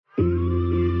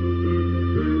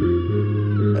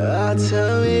Now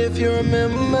tell me if you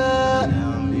remember.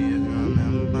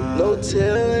 No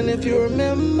telling if you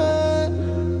remember.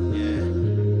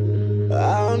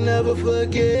 I'll never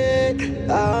forget.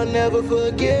 I'll never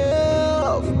forgive.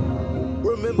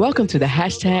 Welcome to the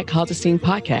hashtag Cause a Scene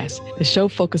podcast. The show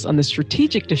focuses on the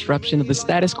strategic disruption of the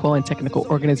status quo in technical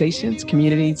organizations,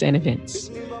 communities, and events.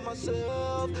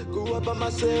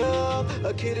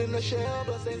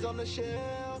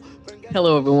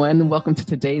 Hello, everyone. Welcome to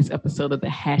today's episode of the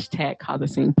hashtag Cause a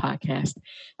Scene podcast.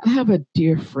 I have a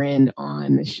dear friend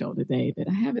on the show today that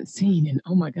I haven't seen in,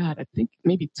 oh my God, I think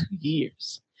maybe 2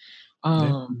 years.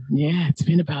 Yeah, it's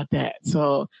been about that.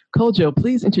 So, Kojo,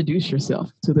 please introduce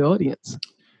yourself to the audience.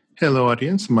 Hello,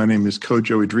 audience. My name is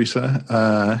Kojo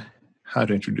Idrissa. How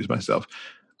to introduce myself?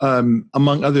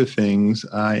 Among other things,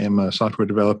 I am a software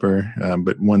developer,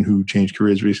 but one who changed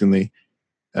careers recently,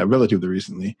 relatively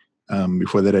recently.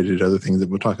 Before that, I did other things that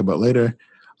we'll talk about later.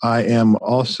 I am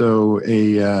also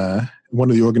one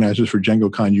of the organizers for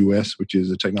DjangoCon US, which is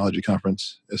a technology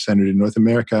conference centered in North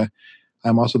America.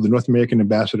 I'm also the North American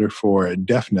ambassador for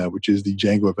DEFNA, which is the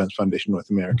Django Events Foundation North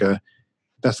America.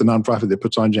 That's the nonprofit that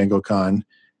puts on DjangoCon.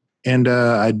 And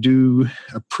I do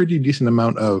a pretty decent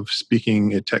amount of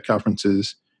speaking at tech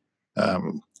conferences.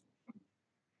 In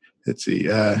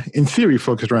theory,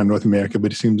 focused around North America,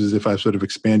 but it seems as if I've sort of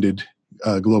expanded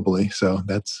globally. So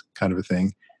that's kind of a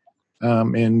thing.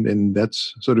 And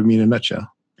that's sort of me in a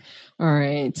nutshell. All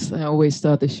right. So I always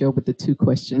start the show with the two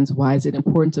questions. Why is it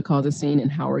important to cause a scene,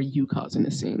 and how are you causing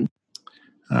a scene?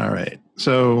 All right.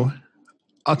 So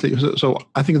I'll tell you. So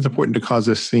I think it's important to cause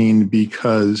a scene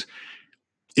because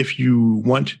if you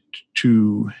want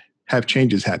to have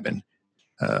changes happen,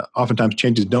 oftentimes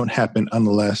changes don't happen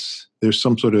unless there's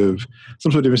some sort of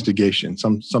instigation,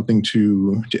 something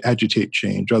to agitate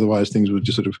change. Otherwise, things will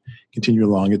just sort of continue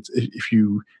along. If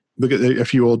you look at a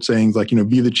few old sayings like,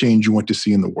 be the change you want to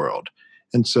see in the world.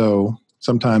 And so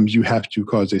sometimes you have to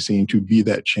cause a scene to be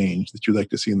that change that you like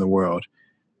to see in the world.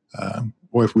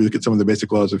 Or if we look at some of the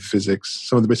basic laws of physics,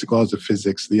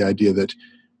 the idea that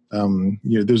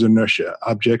there's inertia.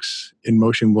 Objects in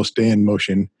motion will stay in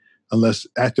motion unless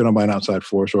acted on by an outside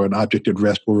force, or an object at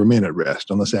rest will remain at rest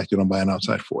unless acted on by an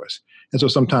outside force. And so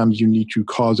sometimes you need to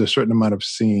cause a certain amount of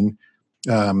scene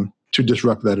to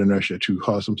disrupt that inertia, to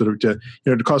cause some sort of, to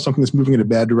cause something that's moving in a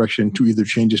bad direction to either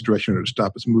change its direction or to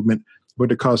stop its movement, or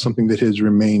to cause something that has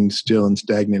remained still and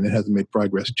stagnant and hasn't made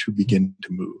progress to begin to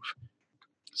move.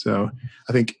 So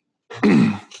I think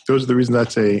those are the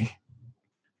reasons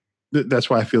that's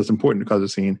why I feel it's important to cause a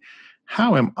scene.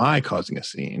 How am I causing a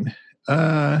scene?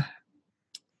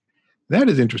 That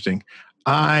is interesting.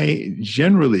 I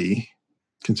generally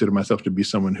consider myself to be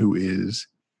someone who is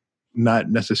not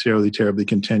necessarily terribly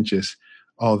contentious,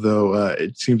 although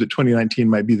it seems that 2019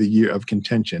 might be the year of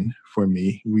contention for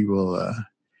me. We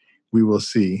will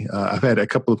see. I've had a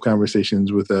couple of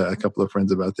conversations with a couple of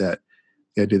friends about that.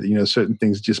 The idea that certain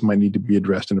things just might need to be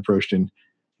addressed and approached, and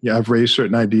I've raised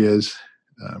certain ideas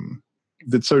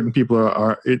that certain people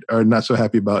are not so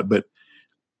happy about, but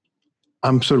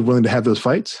I'm sort of willing to have those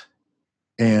fights.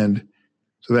 And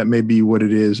so that may be what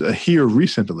it is here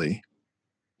recently.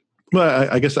 Well,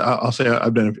 I guess I'll say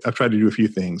I've tried to do a few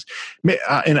things.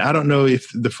 And I don't know if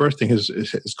the first thing has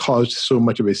caused so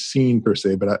much of a scene per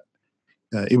se, but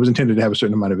it was intended to have a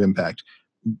certain amount of impact.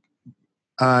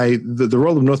 The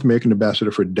role of North American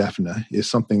ambassador for DEFNA is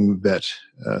something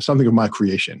of my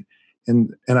creation.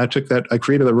 And I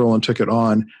created that role and took it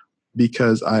on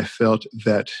because I felt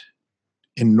that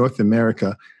in North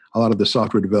America, a lot of the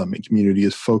software development community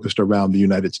is focused around the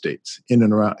United States, in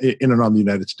and around the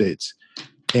United States.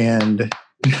 And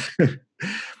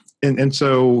and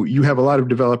so you have a lot of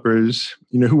developers,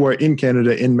 who are in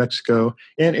Canada, in Mexico,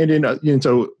 and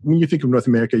so when you think of North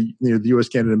America, the U.S.,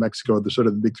 Canada, and Mexico are the sort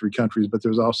of the big three countries, but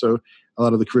there's also a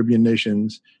lot of the Caribbean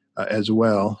nations as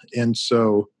well. And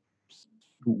so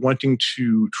wanting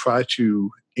to try to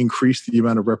increase the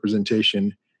amount of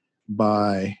representation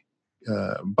by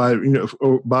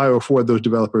or for those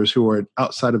developers who are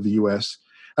outside of the U.S.,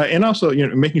 and also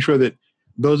making sure that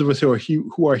those of us who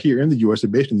are here in the U.S. or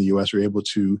based in the U.S. are able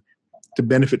to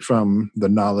benefit from the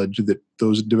knowledge that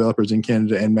those developers in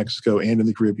Canada and Mexico and in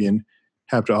the Caribbean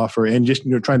have to offer, and just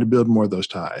trying to build more of those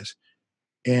ties.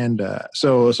 And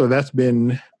so that's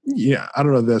been I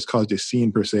don't know if that's caused a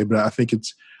scene per se, but I think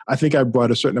I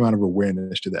brought a certain amount of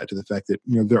awareness to the fact that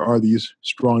there are these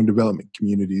strong development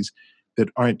communities that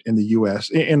aren't in the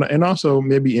U.S. and also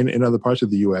maybe in other parts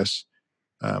of the U.S.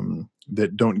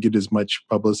 That don't get as much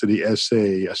publicity as,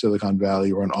 say, a Silicon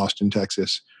Valley or an Austin,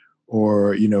 Texas,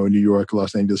 or New York,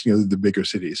 Los Angeles, the bigger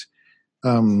cities.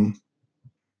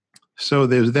 So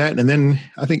there's that. And then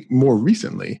I think more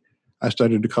recently, I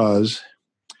started to cause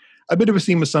a bit of a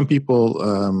scene with some people,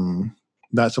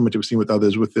 not so much of a scene with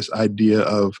others, with this idea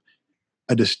of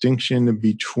a distinction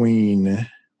between,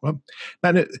 well,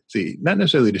 not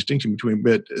necessarily a distinction between,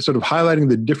 but sort of highlighting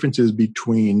the differences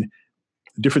between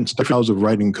different styles of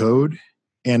writing code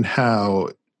and how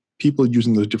people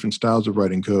using those different styles of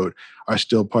writing code are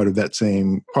still part of that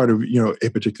same part of, a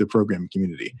particular programming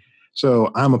community.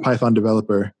 So I'm a Python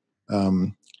developer.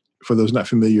 For those not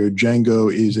familiar,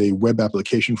 Django is a web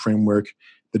application framework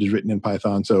that is written in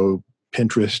Python. So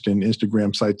Pinterest and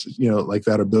Instagram sites, like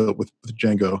that are built with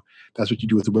Django. That's what you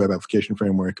do with the web application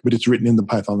framework, but it's written in the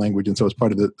Python language. And so it's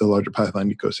part of the larger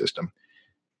Python ecosystem.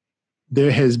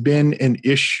 There has been an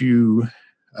issue.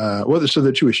 So there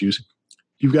are two issues.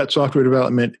 You've got software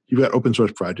development, you've got open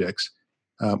source projects.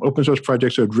 Open source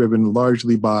projects are driven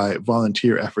largely by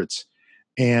volunteer efforts.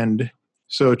 And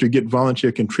so to get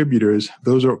volunteer contributors,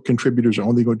 contributors are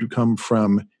only going to come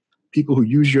from people who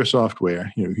use your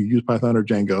software, who use Python or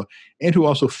Django, and who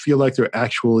also feel like they're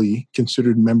actually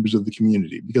considered members of the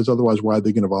community, because otherwise, why are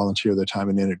they going to volunteer their time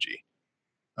and energy?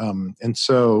 And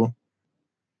so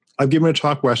I've given a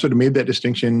talk where I sort of made that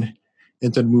distinction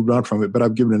and then moved on from it, but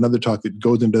I've given another talk that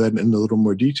goes into that in a little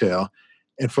more detail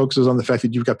and focuses on the fact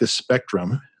that you've got this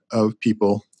spectrum of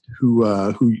people who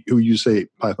use, say,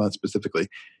 Python specifically.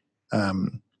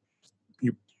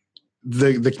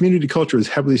 The community culture is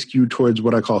heavily skewed towards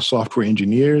what I call software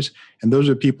engineers, and those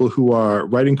are people who are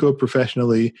writing code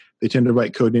professionally. They tend to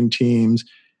write code in teams.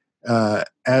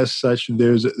 As such,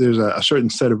 there's a certain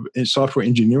set of software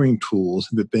engineering tools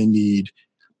that they need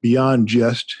beyond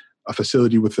just a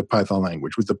facility with the Python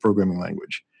language, with the programming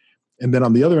language. And then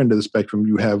on the other end of the spectrum,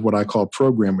 you have what I call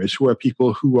programmers, who are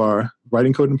people who are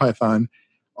writing code in Python,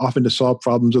 often to solve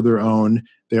problems of their own.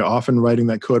 They're often writing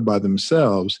that code by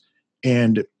themselves,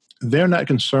 and they're not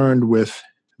concerned with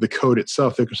the code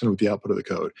itself. They're concerned with the output of the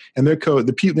code. And their code,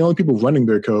 the only people running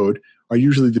their code are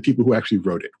usually the people who actually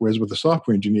wrote it. Whereas with a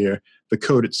software engineer, the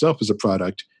code itself is a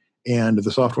product, and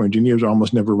the software engineers are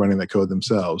almost never running that code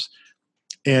themselves.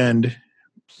 And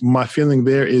my feeling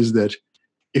there is that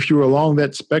if you're along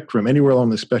that spectrum, anywhere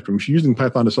along the spectrum, if you're using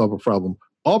Python to solve a problem,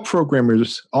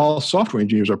 all software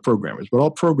engineers are programmers, but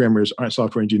all programmers aren't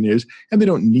software engineers, and they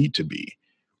don't need to be.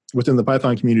 Within the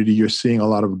Python community, you're seeing a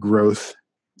lot of growth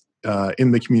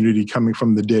in the community coming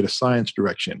from the data science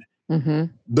direction. Mm-hmm.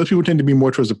 Those people tend to be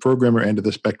more towards the programmer end of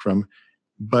the spectrum,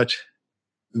 but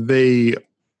they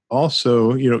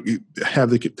also, have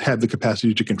the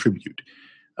capacity to contribute.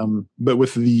 But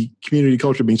with the community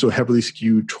culture being so heavily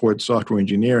skewed towards software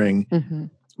engineering, mm-hmm.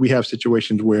 we have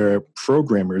situations where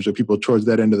programmers or people towards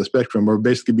that end of the spectrum are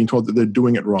basically being told that they're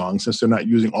doing it wrong since they're not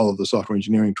using all of the software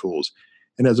engineering tools.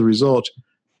 And as a result,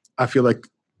 I feel like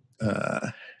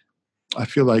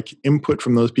input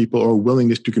from those people or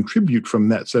willingness to contribute from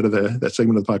that segment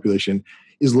of the population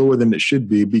is lower than it should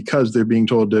be, because they're being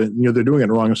told to, they're doing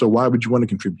it wrong. And so why would you want to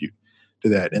contribute to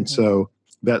that? And so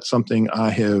that's something I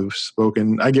have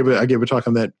spoken. I gave a talk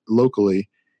on that locally,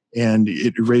 and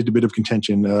it raised a bit of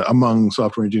contention among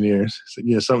software engineers.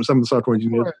 So, some of the software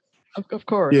engineers. Of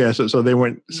course. Yeah, so they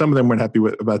weren't. Some of them weren't happy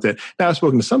about that. Now I've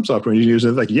spoken to some software engineers,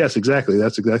 and they're like, yes, exactly.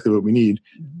 That's exactly what we need.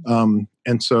 Mm-hmm.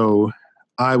 And so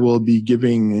I will be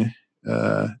giving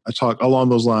a talk along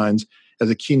those lines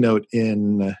as a keynote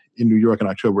in New York in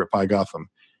October at PyGotham.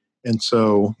 And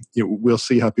so we'll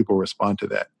see how people respond to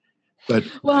that. But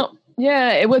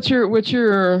yeah,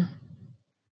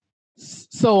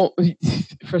 so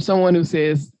for someone who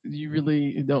says you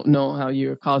really don't know how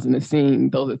you're causing a scene,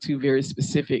 those are two very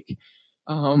specific.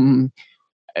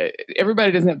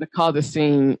 Everybody doesn't have to cause a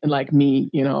scene like me,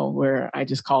 where I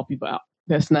just call people out.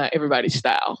 That's not everybody's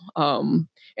style.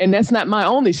 And that's not my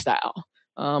only style.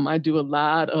 I do a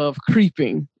lot of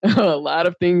creeping, a lot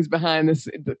of things behind this.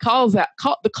 The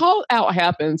call out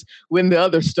happens when the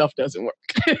other stuff doesn't work.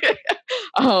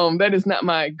 That is not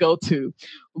my go-to,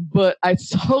 but I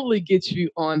totally get you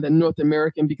on the North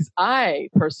American, because I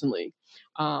personally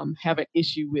have an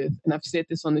issue with, and I've said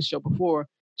this on the show before,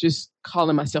 just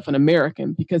calling myself an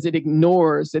American, because it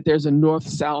ignores that there's a North,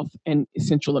 South, and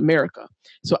Central America.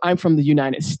 So I'm from the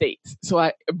United States. So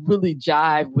I really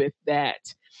jive with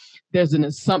that. There's an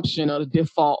assumption or a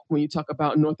default when you talk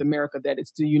about North America that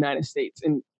it's the United States,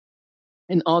 and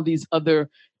all these other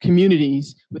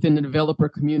communities within the developer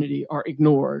community are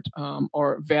ignored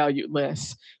or valued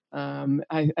less.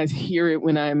 I hear it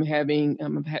when I'm having,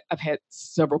 I've had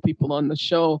several people on the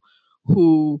show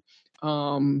who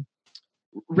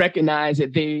recognize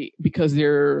that because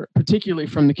they're particularly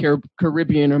from the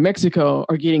Caribbean or Mexico,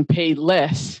 are getting paid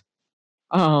less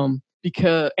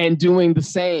and doing the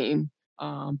same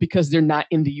because they're not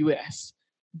in the U.S.,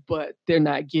 but they're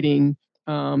not getting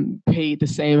paid the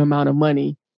same amount of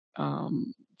money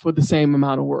for the same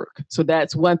amount of work. So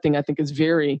that's one thing I think is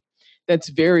very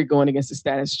going against the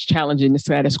status, challenging the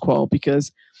status quo,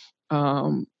 because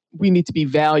we need to be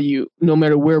valued no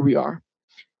matter where we are.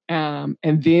 And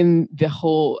then the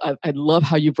whole, I love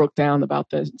how you broke down about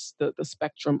the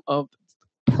spectrum of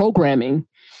programming.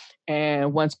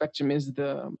 And one spectrum is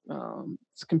the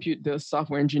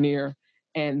software engineer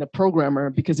and the programmer,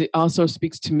 because it also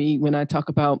speaks to me when I talk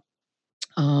about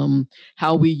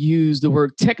how we use the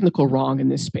word technical wrong in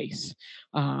this space,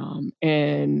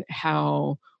 and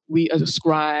how we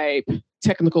ascribe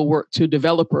technical work to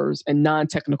developers and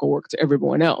non-technical work to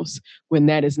everyone else, when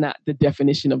that is not the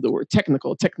definition of the word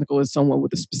technical. Technical is someone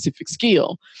with a specific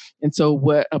skill. And so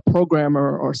what a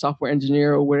programmer or software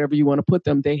engineer or whatever you want to put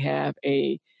them, they have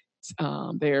they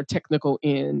are technical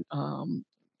in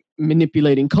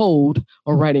manipulating code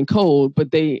or writing code,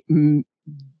 but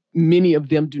many of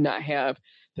them do not have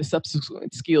the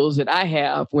subsequent skills that I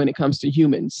have when it comes to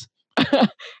humans.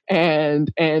 and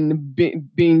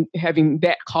having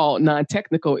that called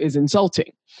non-technical is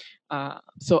insulting.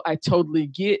 So I totally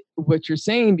get what you're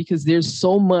saying, because there's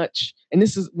so much, and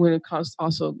this is when it comes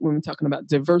also when we're talking about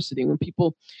diversity,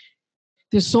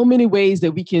 there's so many ways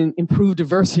that we can improve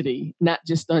diversity, not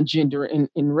just on gender and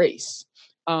race.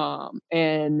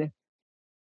 And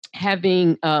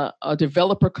having a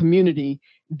developer community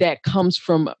that comes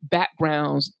from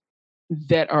backgrounds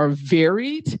that are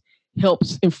varied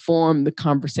helps inform the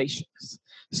conversations.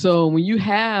 So when you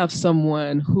have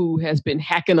someone who has been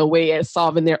hacking away at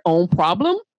solving their own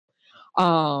problem,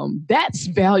 that's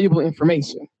valuable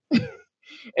information.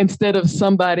 Instead of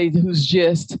somebody who's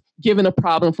just given a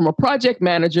problem from a project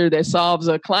manager that solves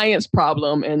a client's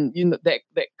problem, and that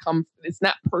it's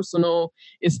not personal,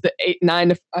 it's the 9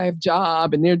 to 5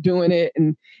 job, and they're doing it,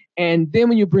 and then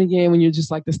when you're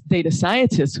just like the data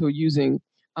scientists who are using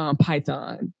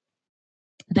Python,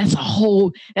 that's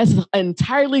an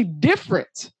entirely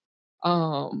different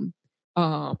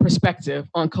perspective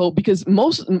on code, because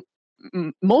most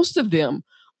of them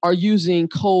are using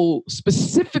code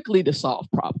specifically to solve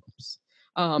problems.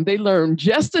 They learn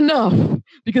just enough,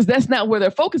 because that's not where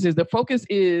their focus is. Their focus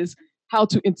is how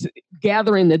to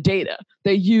gathering the data.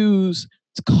 They use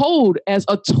code as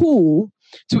a tool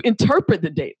to interpret the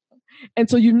data. And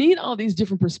so you need all these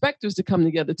different perspectives to come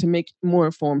together to make more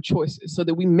informed choices, so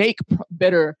that we make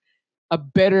a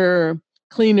better,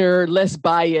 cleaner, less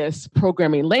biased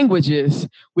programming languages,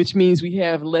 which means we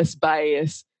have less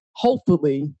bias,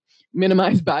 hopefully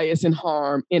minimize bias and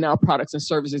harm in our products and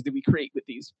services that we create with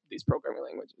these programming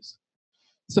languages.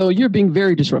 So you're being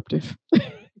very disruptive.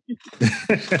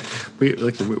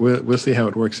 We'll see how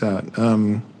it works out.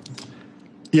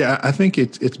 Yeah, I think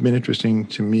it's been interesting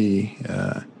to me.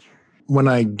 When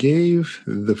I gave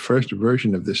the first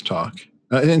version of this talk,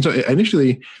 and so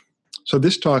initially,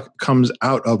 this talk comes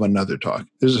out of another talk.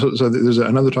 There's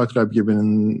another talk that I've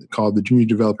given called The Junior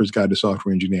Developer's Guide to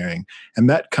Software Engineering. And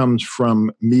that comes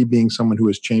from me being someone who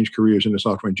has changed careers into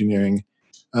software engineering,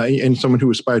 and someone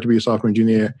who aspired to be a software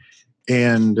engineer,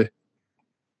 and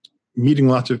meeting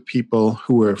lots of people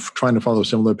who are trying to follow a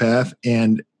similar path,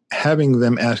 and having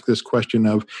them ask this question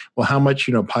of, well, how much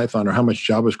Python or how much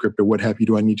JavaScript or what have you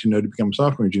do I need to know to become a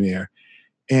software engineer?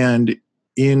 And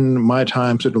in my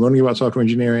time sort of learning about software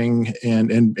engineering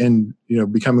and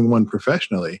becoming one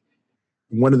professionally,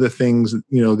 one of the things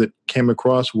that came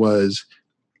across was,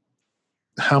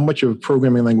 how much of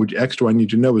programming language X do I need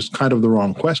to know is kind of the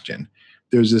wrong question.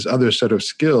 There's this other set of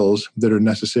skills that are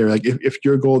necessary. Like if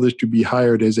your goal is to be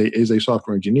hired as a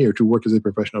software engineer, to work as a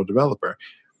professional developer,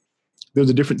 there's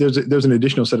an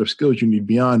additional set of skills you need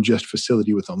beyond just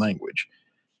facility with a language.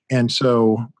 And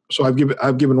so I've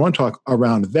given one talk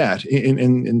around that,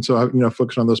 and so I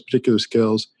focused on those particular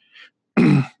skills,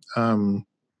 because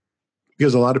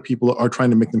a lot of people are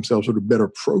trying to make themselves sort of better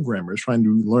programmers, trying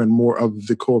to learn more of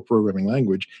the core programming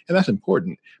language, and that's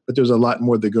important. But there's a lot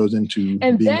more that goes into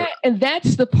and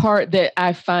that's the part that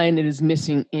I find that is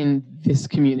missing in this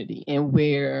community, and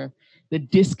where the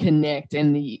disconnect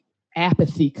and the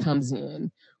apathy comes in,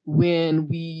 when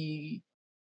we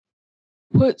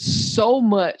put so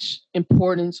much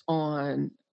importance on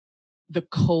the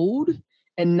code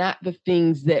and not the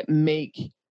things that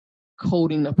make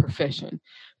coding a profession.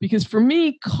 Because for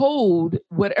me, code,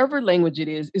 whatever language it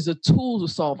is a tool to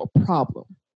solve a problem.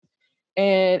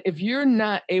 And if you're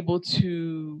not able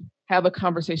to have a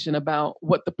conversation about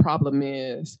what the problem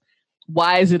is,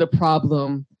 why is it a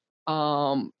problem?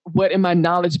 What in my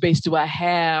knowledge base do I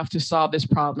have to solve this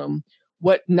problem?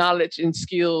 what knowledge and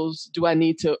skills do I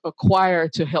need to acquire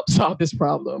to help solve this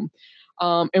problem?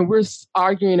 And we're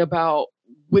arguing about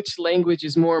which language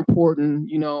is more important,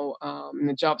 in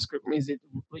the JavaScript. Is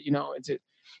it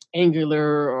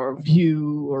Angular or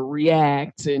Vue or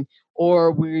React,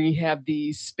 or we have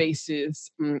these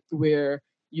spaces where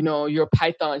you're a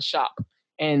Python shop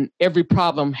and every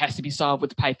problem has to be solved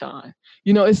with Python.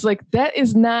 It's like that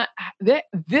is not that.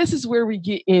 This is where we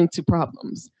get into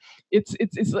problems. It's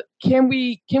like, can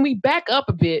we back up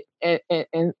a bit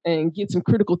and get some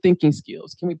critical thinking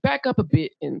skills? Can we back up a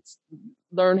bit and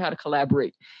learn how to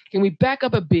collaborate? Can we back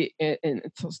up a bit and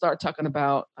start talking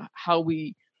about how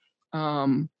we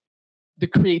the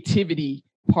creativity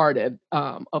part of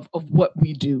what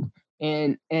we do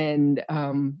and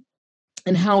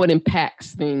how it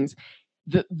impacts things.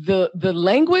 The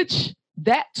language,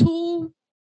 that tool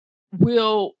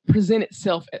will present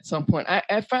itself at some point.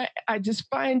 I just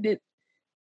find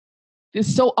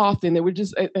it's so often that we're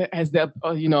just, as that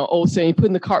old saying,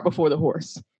 putting the cart before the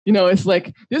horse. It's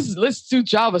like let's do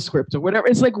JavaScript or whatever.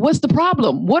 It's like, what's the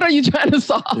problem? What are you trying to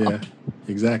solve? Yeah,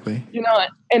 exactly.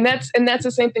 And that's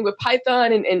the same thing with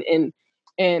Python and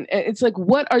it's like,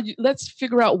 let's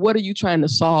figure out what are you trying to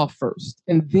solve first,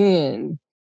 and then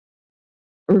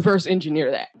reverse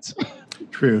engineer that.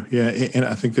 True. Yeah, and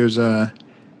I think there's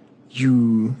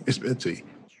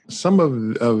some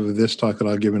of this talk that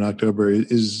I'll give in October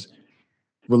is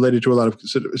related to a lot of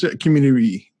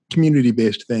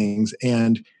community-based things.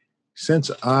 And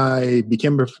since I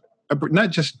became not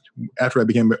just after I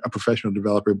became a professional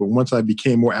developer, but once I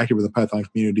became more active with the Python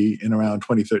community in around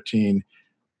 2013,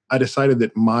 I decided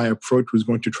that my approach was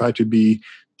going to try to be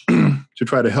to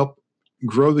try to help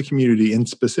grow the community, and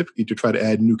specifically to try to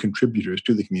add new contributors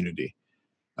to the community.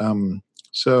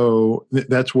 So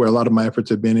that's where a lot of my efforts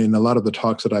have been in. A lot of the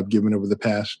talks that I've given over the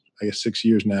past, 6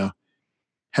 years now,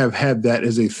 have had that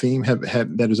as a theme, have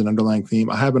had that as an underlying theme.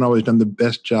 I haven't always done the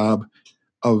best job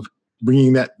of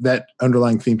bringing that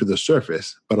underlying theme to the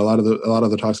surface, but a lot of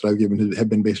the talks that I've given have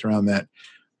been based around that.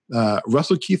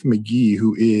 Russell Keith McGee,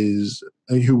 who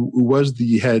was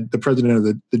the president of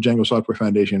the Django Software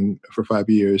Foundation for 5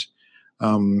 years,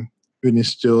 and is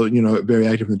still very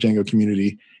active in the Django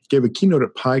community, gave a keynote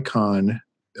at PyCon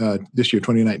this year,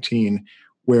 2019,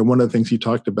 where one of the things he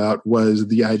talked about was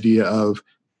the idea of,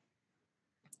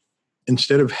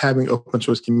 instead of having open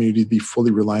source communities be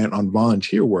fully reliant on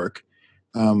volunteer work,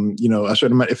 a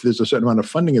certain amount, if there's a certain amount of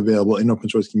funding available in open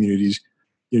source communities,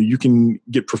 you can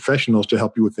get professionals to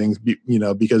help you with things,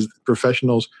 because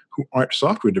professionals who aren't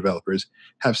software developers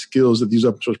have skills that these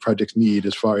open source projects need,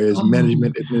 as far as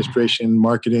management, administration,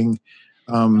 marketing,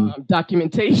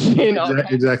 documentation.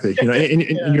 Exactly.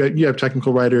 And you have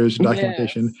technical writers,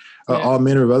 documentation, yes. All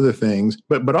manner of other things,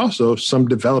 but also some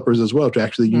developers as well to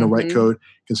actually write code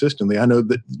consistently. I know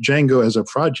that Django as a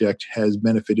project has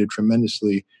benefited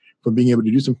tremendously from being able to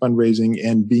do some fundraising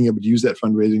and being able to use that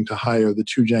fundraising to hire the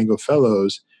 2 Django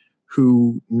fellows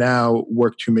who now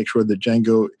work to make sure that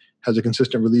Django has a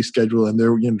consistent release schedule, and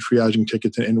they're triaging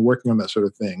tickets and working on that sort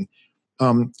of thing.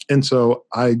 And so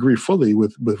I agree fully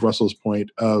with Russell's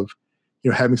point of,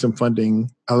 having some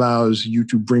funding allows you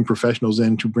to bring professionals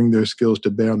in to bring their skills to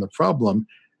bear on the problem.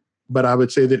 But I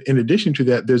would say that in addition to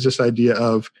that, there's this idea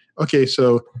of, okay,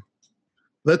 so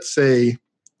let's say,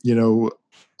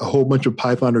 a whole bunch of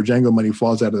Python or Django money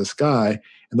falls out of the sky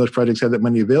and those projects have that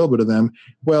money available to them.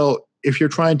 Well, if you're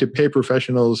trying to pay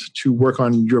professionals to work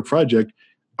on your project,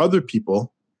 other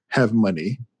people have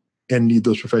money and need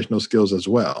those professional skills as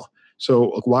well.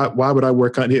 So why would I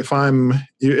work on, if I'm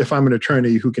an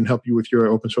attorney who can help you with your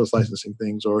open source licensing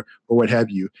things or what have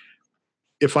you,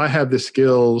 if I have the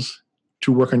skills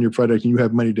to work on your project and you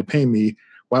have money to pay me,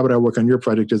 why would I work on your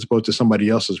project as opposed to somebody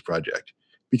else's project?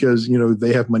 Because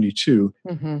they have money too.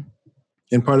 Mm-hmm.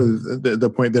 And part of the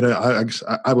point that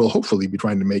I will hopefully be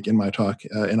trying to make in my talk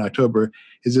in October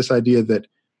is this idea that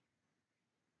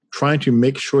trying to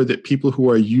make sure that people who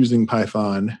are using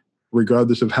Python,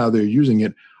 regardless of how they're using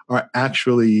it, are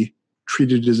actually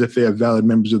treated as if they are valid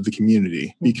members of the community.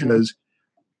 Mm-hmm. Because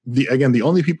the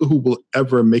only people who will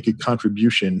ever make a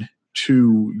contribution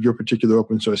to your particular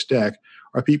open source stack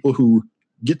are people who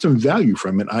get some value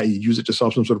from it, i.e. use it to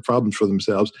solve some sort of problems for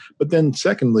themselves. But then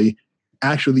secondly,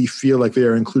 actually feel like they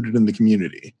are included in the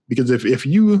community. Because if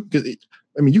you can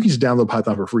just download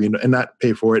Python for free and not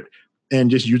pay for it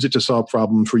and just use it to solve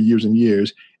problems for years and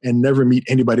years and never meet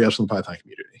anybody else in the Python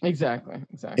community. Exactly.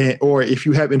 Or if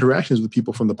you have interactions with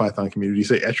people from the Python community,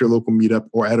 say at your local meetup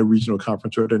or at a regional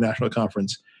conference or at a national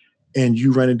conference, and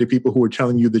you run into people who are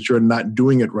telling you that you're not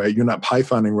doing it right, you're not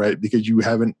Pythoning right because you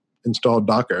haven't installed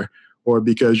Docker, or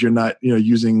because you're not,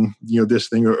 using, this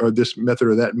thing or this method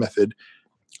or that method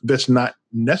that's not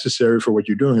necessary for what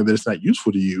you're doing, or that it's not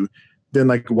useful to you, then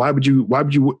like, why would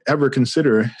you ever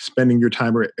consider spending your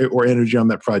time or energy on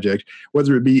that project,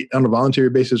 whether it be on a voluntary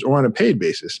basis or on a paid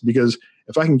basis? Because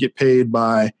if I can get paid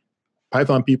by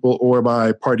Python people or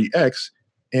by party X,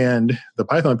 and the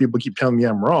Python people keep telling me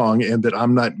I'm wrong and that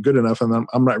I'm not good enough and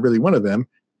I'm not really one of them,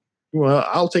 well,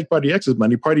 I'll take party X's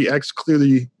money. Party X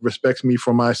clearly respects me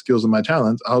for my skills and my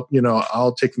talents.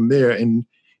 I'll take them there and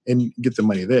get the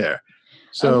money there.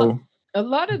 So a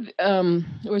lot of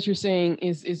what you're saying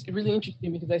is really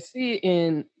interesting, because I see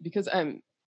it because I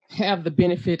have the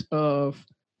benefit of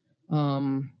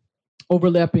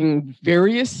overlapping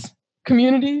various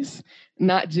communities,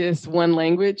 not just one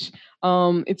language.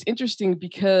 It's interesting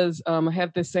because I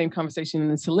have this same conversation in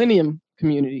the Selenium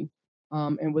community,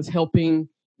 and was helping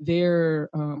their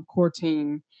core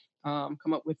team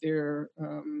come up with their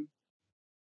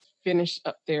finish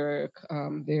up their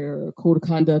code of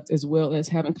conduct, as well as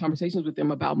having conversations with them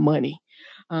about money.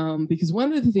 Because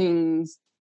one of the things,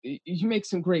 you make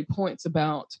some great points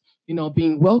about,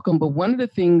 being welcome, but one of the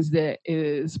things that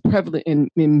is prevalent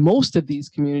in most of these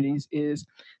communities is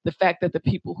the fact that the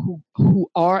people who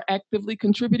are actively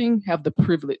contributing have the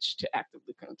privilege to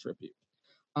actively contribute.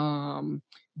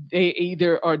 They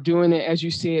either are doing it, as you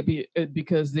said,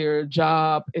 because their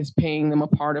job is paying them a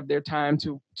part of their time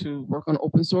to work on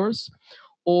open source,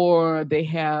 or they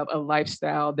have a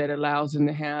lifestyle that allows them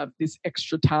to have this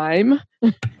extra time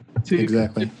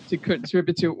to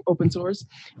contribute to open source.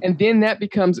 And then that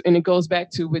becomes, and it goes back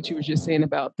to what you were just saying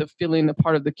about the feeling a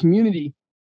part of the community.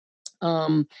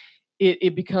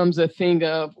 It becomes a thing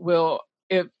of, well,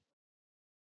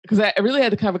 because I really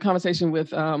had to have a conversation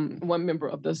with one member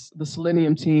of the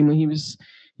Selenium team, and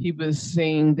he was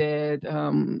saying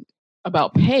that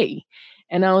about pay,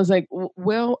 and I was like,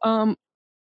 well,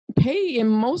 pay in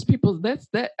most people,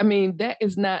 that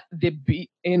is not the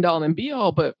end all and be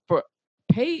all, but for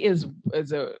pay is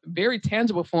a very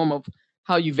tangible form of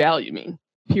how you value me,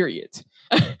 period.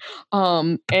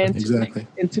 And exactly.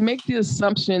 to make the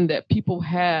assumption that people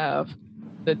have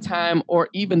the time or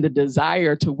even the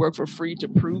desire to work for free to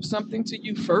prove something to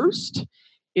you first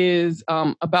is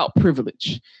about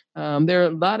privilege. There are a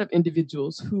lot of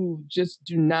individuals who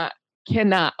just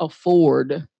cannot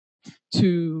afford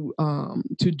to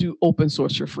do open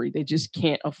source for free. They just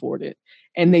can't afford it,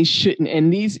 and they shouldn't.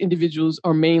 And these individuals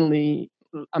are mainly,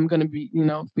 I'm going to be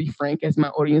frank, as my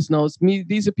audience knows me,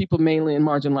 these are people mainly in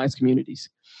marginalized communities,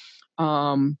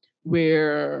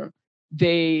 where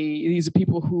these are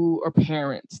people who are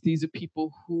parents. These are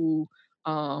people who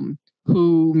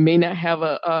may not have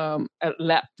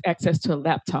access to a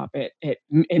laptop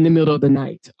in the middle of the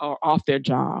night, or off their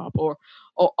job, or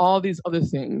all these other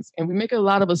things. And we make a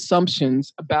lot of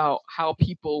assumptions about how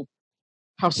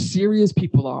serious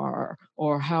people are,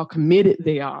 or how committed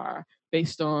they are,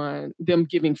 based on them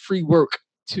giving free work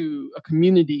to a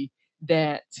community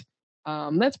that,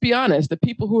 let's be honest, the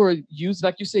people who are used,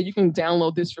 like you said, you can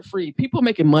download this for free. People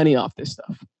making money off this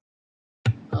stuff.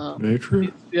 Very true.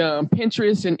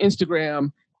 Pinterest and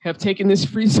Instagram have taken this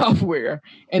free software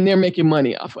and they're making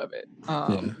money off of it.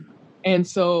 And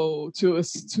so to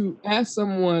ask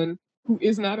someone who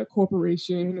is not a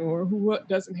corporation, or who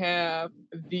doesn't have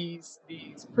these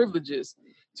privileges,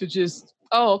 to just,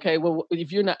 oh, okay, well,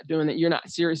 if you're not doing it, you're not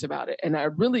serious about it. And I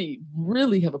really,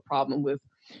 really have a problem with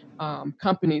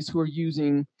companies who are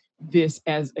using this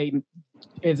as a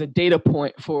data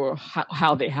point for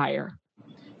how they hire.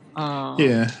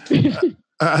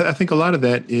 I think a lot of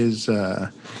that is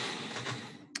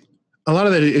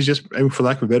just, for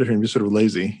lack of a better term, just sort of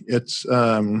lazy. It's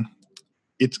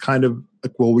kind of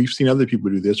like, well, we've seen other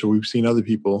people do this, or we've seen other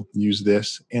people use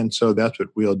this, and so that's what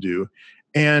we'll do.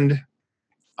 And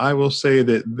I will say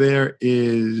that there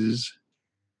is,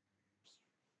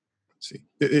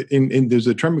 there's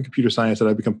a term in computer science that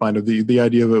I've become fond of, the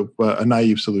idea of a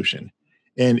naive solution.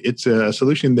 And it's a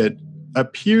solution that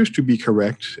appears to be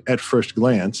correct at first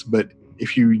glance, but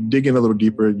if you dig in a little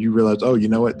deeper, you realize, oh, you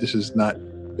know what, this is not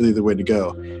really the way to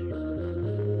go.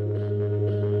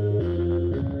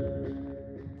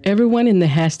 Everyone in the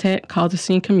hashtag Cause the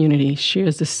Scene community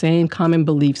shares the same common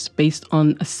beliefs based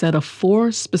on a set of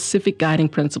 4 specific guiding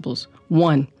principles.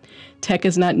 1, tech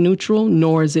is not neutral,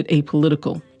 nor is it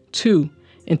apolitical. 2,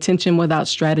 intention without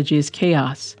strategy is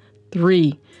chaos.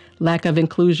 3, lack of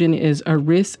inclusion is a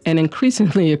risk and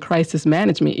increasingly a crisis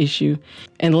management issue.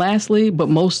 And lastly, but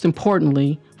most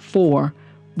importantly, 4,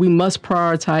 we must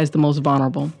prioritize the most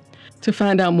vulnerable. To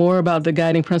find out more about the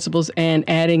guiding principles and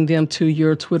adding them to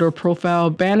your Twitter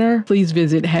profile banner, please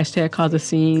visit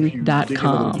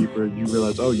 #causethescene.com. Deeper, you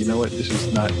realize, oh, you know what? This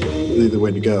is not really the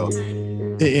way to go.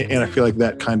 And I feel like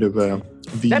that kind of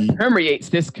that permeates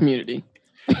this community.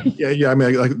 yeah. I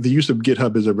mean, like the use of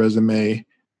GitHub as a resume,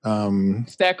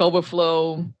 Stack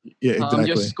Overflow, yeah, exactly.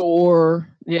 Your score,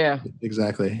 yeah,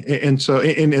 exactly. And so,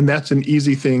 and that's an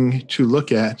easy thing to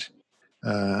look at.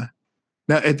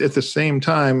 Now, at the same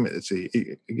time, let's see,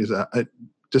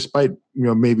 despite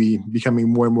maybe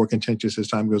becoming more and more contentious as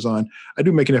time goes on, I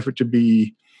do make an effort to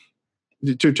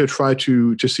try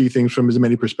to see things from as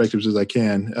many perspectives as I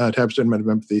can, to have a certain amount of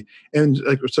empathy. And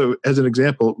so, as an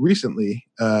example, recently,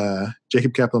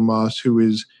 Jacob Kaplan-Moss, who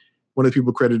is one of the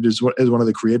people credited as one of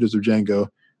the creators of Django,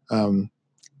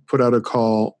 put out a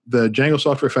call. The Django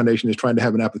Software Foundation is trying to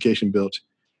have an application built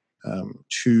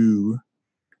to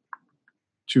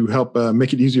help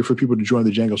make it easier for people to join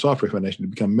the Django Software Foundation, to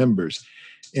become members.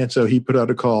 And so he put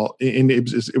out a call, and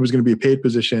it was going to be a paid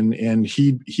position, and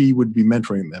he would be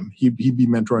mentoring them. He'd be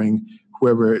mentoring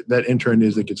whoever that intern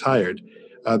is that gets hired.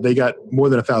 They got more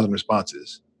than 1,000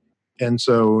 responses. And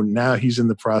so now he's in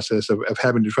the process of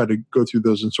having to try to go through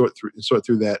those and sort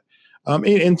through that.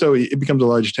 And so it becomes a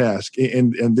large task.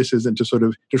 And this isn't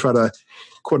to try to,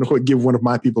 quote unquote, give one of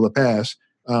my people a pass.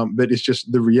 But it's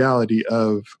just the reality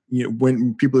of,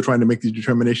 when people are trying to make these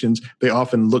determinations, they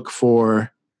often look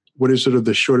for what is sort of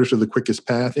the shortest or the quickest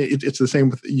path. It's the same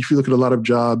with, if you look at a lot of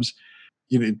jobs,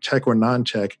 tech or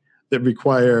non-tech, that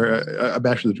require a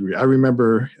bachelor's degree. I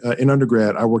remember in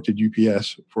undergrad, I worked at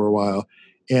UPS for a while,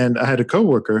 and I had a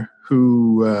coworker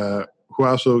who I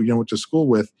also went to school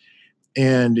with,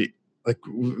 and like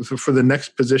for the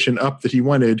next position up that he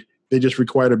wanted, they just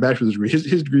required a bachelor's degree.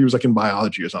 His degree was like in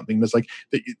biology or something. And it's like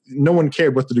no one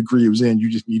cared what the degree was in. You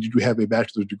just needed to have a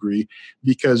bachelor's degree,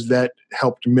 because that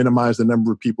helped minimize the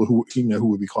number of people who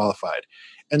would be qualified.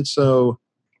 And so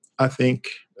I think,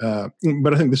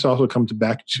 but I think this also comes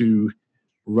back to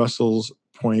Russell's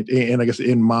point, and I guess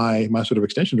in my sort of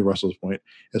extension to Russell's point,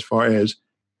 as far as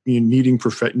needing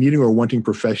or wanting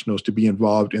professionals to be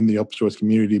involved in the open source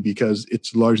community, because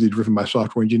it's largely driven by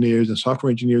software engineers, and software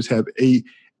engineers have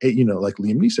like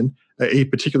Liam Neeson, a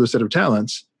particular set of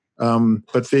talents,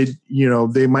 but they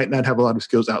might not have a lot of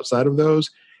skills outside of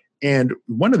those. And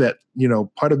one of that,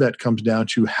 part of that comes down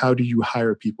to, how do you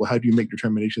hire people? How do you make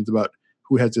determinations about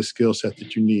who has the skill set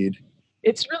that you need?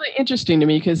 It's really interesting to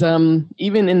me, because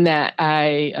even in that,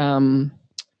 I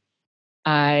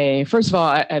first of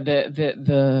all,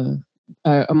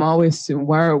 I'm always saying,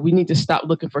 we need to stop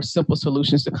looking for simple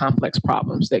solutions to complex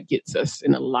problems. That gets us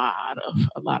in a lot of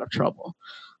trouble.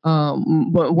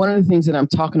 But one of the things that I'm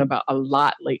talking about a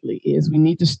lot lately is we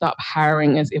need to stop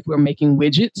hiring as if we're making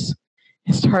widgets,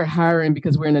 and start hiring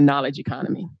because we're in a knowledge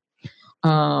economy.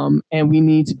 And we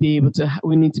need to be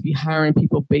hiring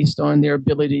people based on their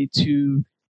ability to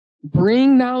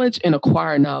bring knowledge and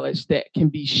acquire knowledge that can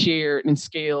be shared and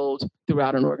scaled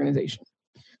throughout an organization.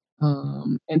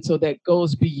 And so that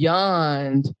goes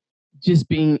beyond just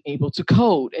being able to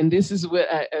code. And this is what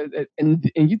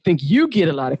and you think you get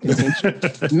a lot of contention.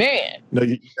 Man, no,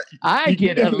 I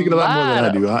get a lot more than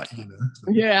I do.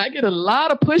 Yeah, I get a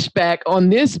lot of pushback on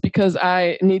this, because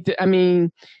at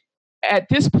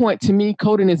this point, to me,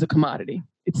 coding is a commodity.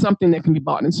 It's something that can be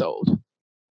bought and sold.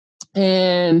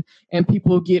 And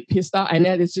people get pissed off, and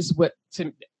that is just what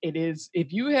it is. If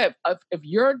the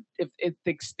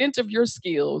extent of your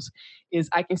skills is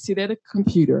I can sit at a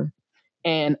computer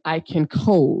and I can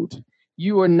code,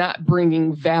 you are not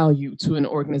bringing value to an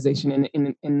organization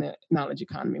in the knowledge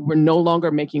economy. We're no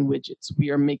longer making widgets.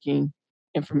 We're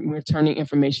turning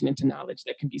information into knowledge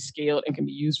that can be scaled and can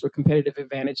be used for competitive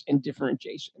advantage and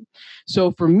differentiation.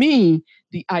 So for me,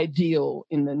 the ideal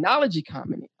in the knowledge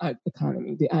economy,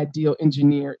 the ideal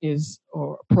engineer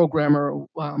or programmer,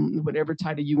 whatever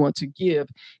title you want to give,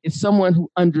 is someone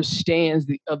who understands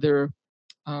the other.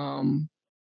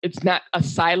 It's not a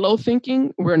silo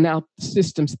thinking. We're now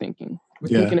systems thinking. We're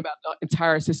thinking about the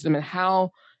entire system, and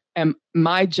how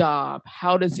my job,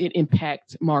 how does it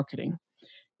impact marketing?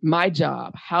 My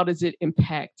job, how does it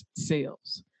impact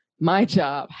sales? My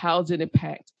job, how does it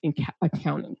impact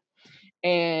accounting?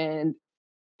 And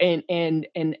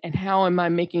how am I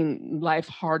making life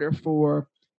harder for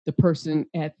the person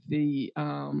at the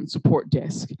support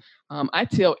desk? I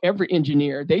tell every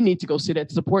engineer they need to go sit at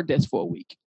the support desk for a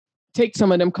week. Take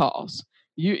some of them calls.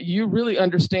 You really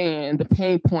understand the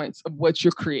pain points of what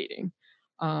you're creating.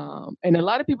 And a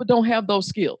lot of people don't have those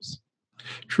skills.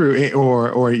 True,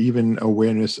 or even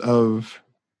awareness of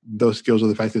those skills, or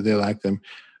the fact that they lack them.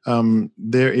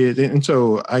 There is, and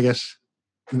so I guess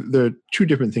there are two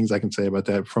different things I can say about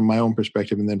that from my own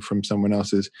perspective and then from someone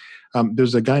else's.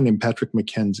 There's a guy named Patrick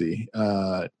McKenzie,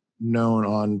 known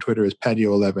on Twitter as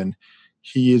Patio11.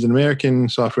 He is an American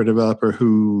software developer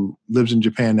who lives in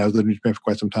Japan. Now, has lived in Japan for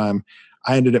quite some time.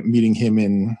 I ended up meeting him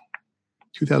in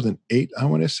 2008, I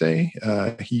want to say.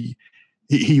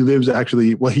 He lives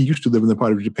actually, well, he used to live in the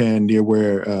part of Japan near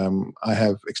where I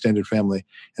have extended family.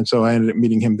 And so I ended up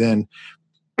meeting him then.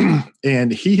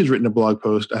 And he has written a blog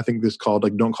post, I think this called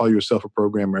like, Don't Call Yourself a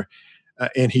Programmer.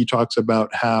 And he talks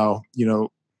about how,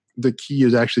 the key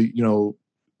is actually,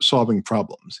 solving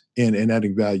problems and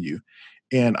adding value.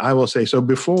 And I will say, so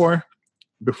before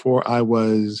I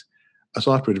was a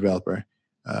software developer,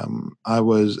 I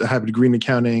have a degree in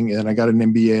accounting and I got an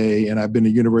MBA and I've been a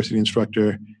university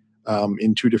instructor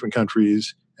in 2 different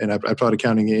countries. And I've taught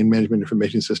accounting and management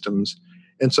information systems.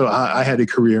 And so I had a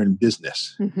career in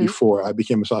business before I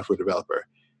became a software developer.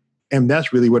 And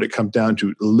that's really what it comes down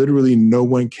to. Literally no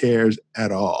one cares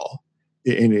at all.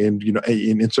 In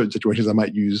certain situations, I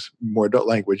might use more adult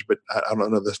language, but I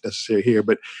don't know if that's necessary here.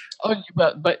 But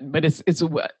it's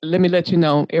let me let you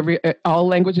know, all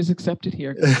language is accepted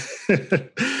here.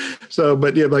 So,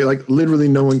 but yeah, like literally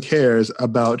no one cares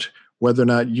about whether or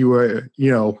not you are,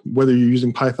 whether you're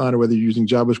using Python or whether you're using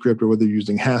JavaScript or whether you're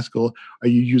using Haskell. Are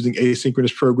you using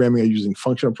asynchronous programming? Are you using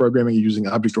functional programming? Are you using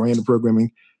object-oriented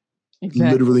programming?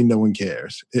 Exactly. Literally no one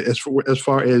cares. As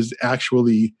far as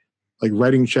actually like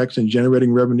writing checks and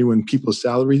generating revenue and people's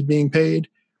salaries being paid,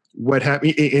 what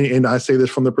happened? And I say this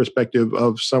from the perspective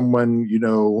of someone,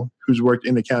 who's worked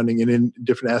in accounting and in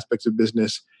different aspects of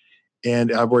business.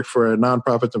 And I've worked for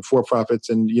nonprofits and for-profits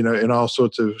and, and all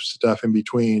sorts of stuff in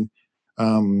between.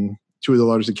 2 of the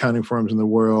largest accounting firms in the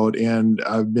world. And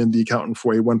I've been the accountant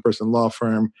for a 1-person law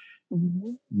firm.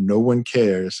 Mm-hmm. No one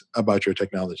cares about your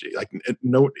technology. Like,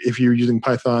 if you're using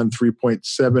Python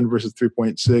 3.7 versus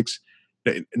 3.6,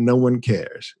 no one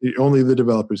cares. Only the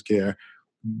developers care.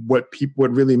 What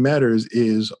really matters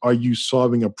is, are you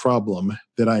solving a problem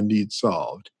that I need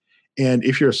solved? And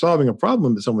if you're solving a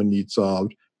problem that someone needs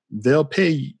solved, they'll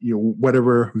pay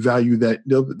whatever value that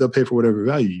they'll pay for whatever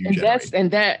value you generate.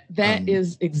 That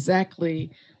is exactly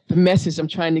the message I'm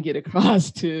trying to get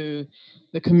across to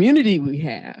the community we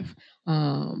have.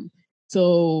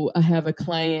 So I have a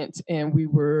client, and we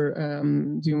were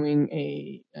doing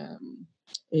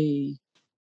a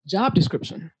job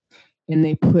description, and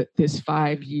they put this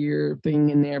 5-year thing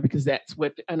in there because that's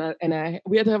what.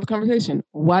 We had to have a conversation.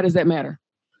 Why does that matter?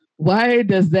 Why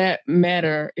does that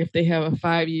matter if they have a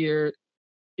 5-year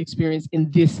experience in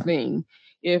this thing?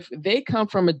 If they come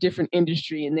from a different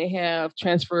industry and they have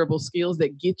transferable skills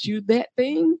that get you that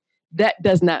thing, that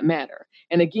does not matter.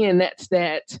 And again, that's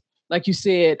that, like you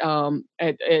said,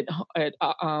 at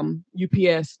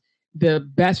UPS, the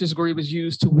bachelor's degree was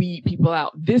used to weed people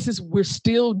out. We're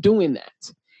still doing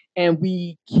that. And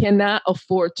we cannot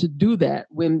afford to do that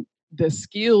when the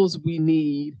skills we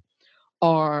need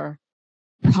are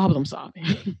problem solving.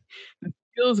 The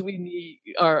skills we need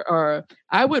are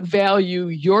I would value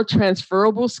your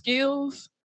transferable skills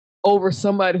over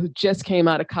somebody who just came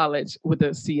out of college with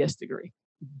a CS degree.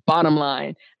 Bottom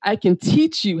line, I can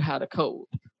teach you how to code.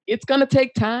 It's going to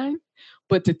take time,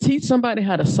 but to teach somebody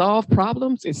how to solve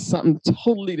problems is something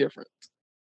totally different.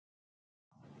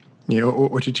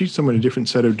 Or to teach someone a different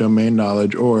set of domain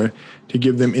knowledge, or to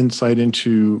give them insight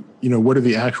into, what are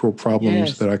the actual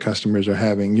problems that our customers are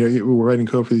having. We're writing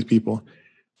code for these people.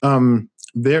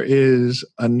 There is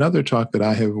another talk that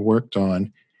I have worked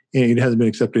on, and it hasn't been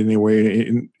accepted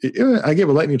anyway. I gave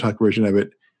a lightning talk version of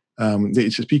it.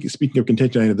 Speaking of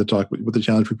contention, I ended the talk with the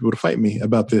challenge for people to fight me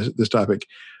about this topic.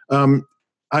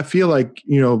 I feel like,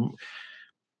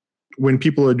 when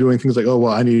people are doing things like, oh,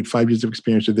 well, I need 5 years of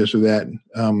experience or this or that,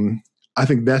 I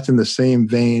think that's in the same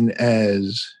vein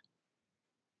as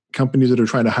companies that are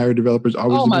trying to hire developers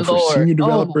always looking for senior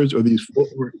developers or these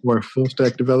full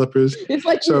stack developers. It's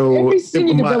like every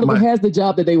senior developer has the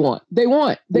job that they want.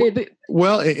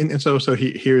 Well, and so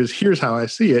here's how I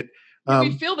see it.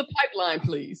 Fill the pipeline,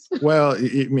 please. Well,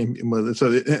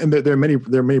 there are many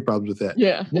problems with that.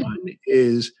 Yeah. One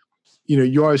is,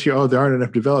 you always hear, there aren't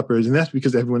enough developers, and that's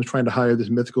because everyone's trying to hire this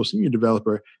mythical senior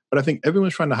developer. But I think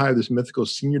everyone's trying to hire this mythical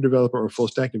senior developer or full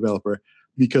stack developer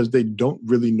because they don't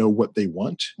really know what they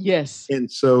want. Yes.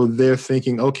 And so they're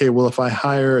thinking, okay, well, if I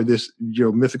hire this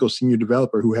mythical senior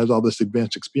developer who has all this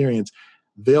advanced experience,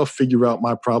 they'll figure out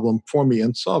my problem for me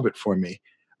and solve it for me.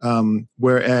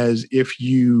 Whereas if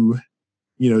you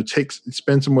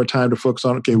spend some more time to focus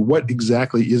on, okay, what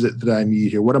exactly is it that I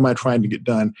need here? What am I trying to get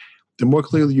done? the more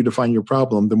clearly you define your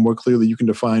problem, the more clearly you can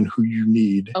define who you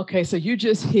need. Okay, so you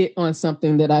just hit on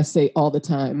something that I say all the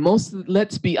time.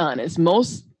 Let's be honest,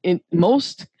 most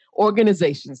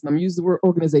organizations, and I'm using the word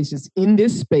organizations in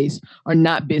this space, are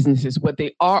not businesses. What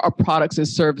they are products and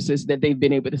services that they've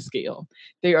been able to scale.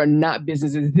 They are not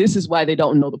businesses. This is why they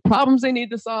don't know the problems they need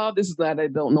to solve. This is why they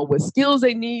don't know what skills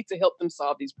they need to help them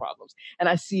solve these problems. And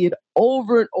I see it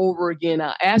over and over again.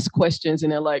 I ask questions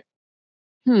and they're like,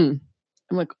 I'm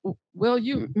like, well,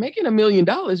 you're making $1 million.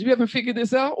 You haven't figured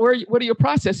this out? Or what are your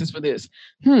processes for this?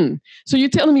 So you're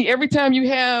telling me every time you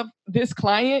have this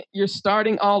client, you're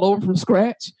starting all over from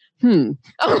scratch? I'm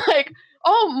like,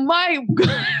 oh my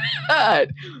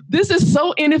God, this is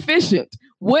so inefficient.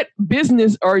 What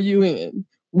business are you in?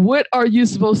 What are you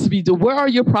supposed to be doing? Where are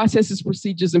your processes,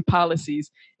 procedures, and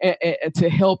policies to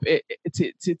help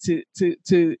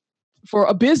for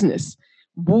a business?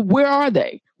 Where are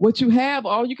they? What you have,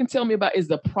 all you can tell me about is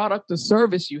the product or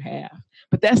service you have.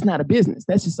 But that's not a business.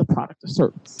 That's just a product or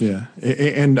service. Yeah.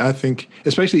 And I think,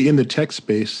 especially in the tech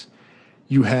space,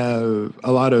 you have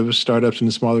a lot of startups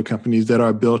and smaller companies that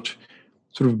are built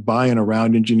sort of by and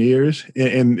around engineers.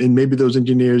 And maybe those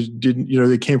engineers didn't,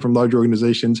 they came from large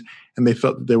organizations and they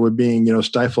felt that they were being,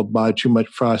 stifled by too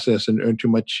much process and too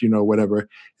much, whatever.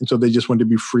 And so they just wanted to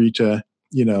be free to,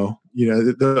 I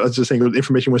was just saying,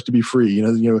 information wants to be free.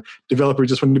 Developers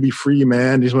just want to be free,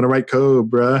 man. They just want to write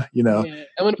code, bruh. Yeah,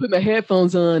 I want to put my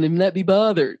headphones on and not be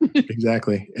bothered.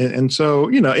 Exactly. And so,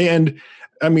 and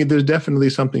I mean, there's definitely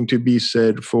something to be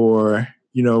said for,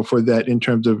 for that in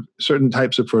terms of certain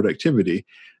types of productivity.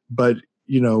 But,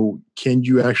 can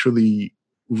you actually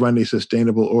run a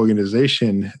sustainable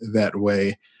organization that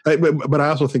way? But I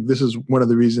also think this is one of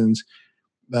the reasons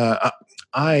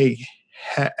I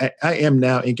am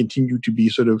now and continue to be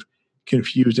sort of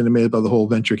confused and amazed by the whole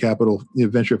venture capital,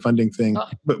 venture funding thing.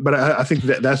 But I think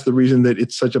that's the reason that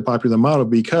it's such a popular model,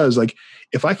 because like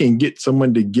if I can get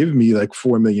someone to give me like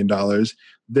 $4 million,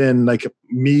 then like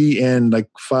me and like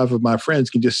 5 of my friends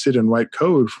can just sit and write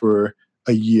code for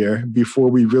a year before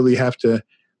we really have to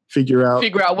figure out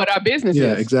what our business is.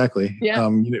 Yeah, exactly. Yeah.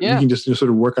 We can just sort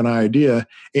of work on our idea.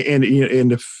 And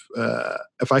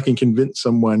if I can convince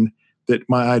someone that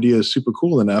my idea is super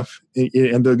cool enough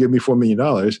and they'll give me $4 million,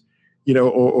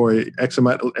 or X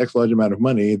large amount of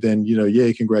money, then,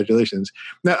 yay, congratulations.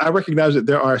 Now, I recognize that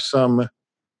there are some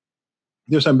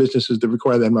businesses that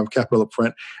require that amount of capital up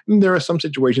front. And there are some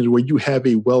situations where you have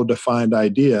a well-defined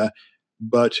idea,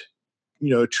 but,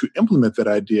 to implement that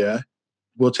idea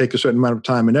will take a certain amount of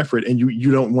time and effort. And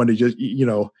you don't want to just,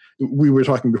 we were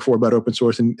talking before about open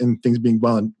source and things being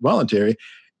voluntary.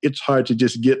 It's hard to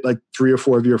just get like 3 or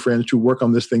 4 of your friends to work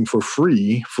on this thing for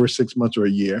free for 6 months or a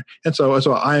year. And so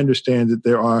I understand that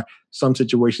there are some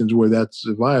situations where that's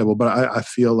viable, but I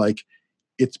feel like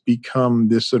it's become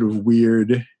this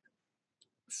weird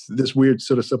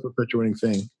sort of self-perpetuating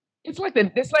thing. It's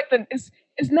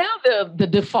now the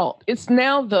default. It's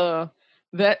now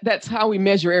that's how we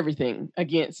measure everything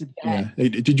against that. Yeah.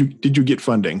 Did you get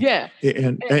funding? Yeah.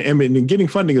 And getting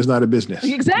funding is not a business.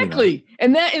 Exactly.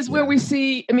 And that is where we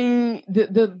see, I mean,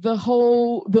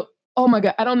 oh my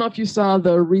God, I don't know if you saw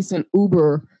the recent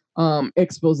Uber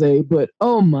expose, but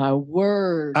oh my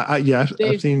word.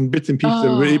 I've seen bits and pieces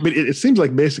of it, but it seems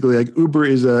like basically like Uber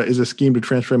is a scheme to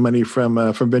transfer money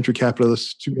from venture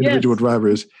capitalists to individual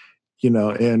drivers,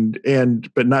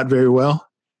 but not very well.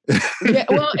 Yeah,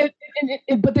 well,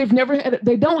 but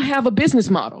they don't have a business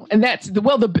model. And let's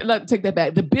take that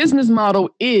back. The business model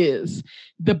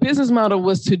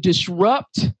was to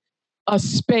disrupt a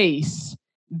space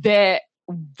that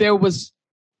there was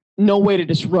no way to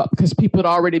disrupt because people had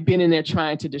already been in there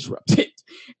trying to disrupt it.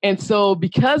 And so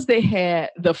because they had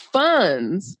the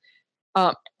funds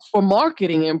for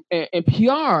marketing and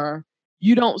PR,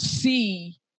 you don't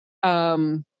see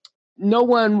no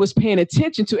one was paying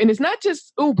attention to, and it's not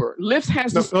just Uber. Lyft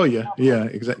has this. Oh yeah,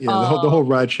 exactly. Yeah, the whole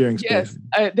ride sharing space.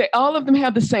 Yes, all of them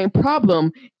have the same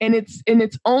problem, and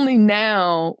it's only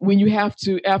now when you have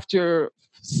to, after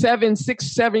 7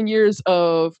 years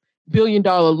of $1 billion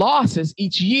losses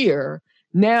each year,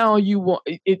 now you want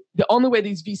it. The only way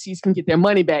these VCs can get their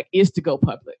money back is to go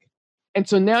public. And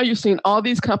so now you're seeing all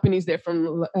these companies that from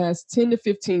the last 10 to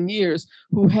 15 years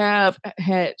who have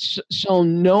had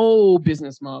shown no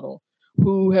business model,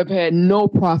 who have had no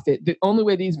profit. The only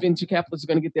way these venture capitalists are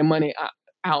going to get their money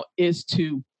out is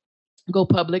to go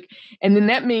public. And then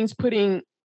that means putting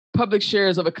public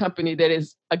shares of a company that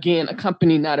is, again, a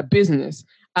company, not a business,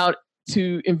 out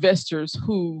to investors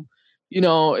who,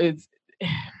 it's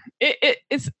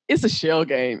a shell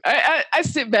game. I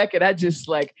sit back and I just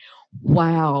like,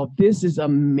 wow, this is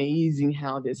amazing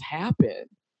how this happened.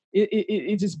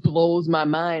 it just blows my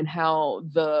mind how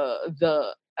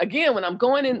again, when I'm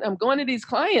going to these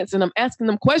clients and I'm asking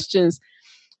them questions,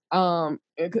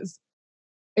 because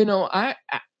I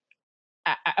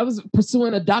was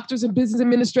pursuing a doctor's in business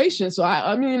administration. So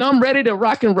I mean, I'm ready to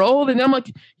rock and roll. And I'm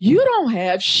like, you don't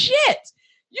have shit.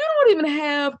 You don't even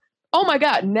have, oh my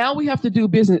God, now we have to do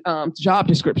business job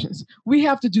descriptions. We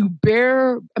have to do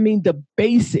the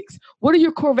basics. What are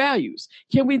your core values?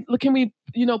 Can we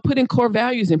put in core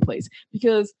values in place?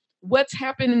 Because what's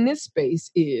happened in this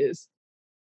space is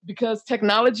because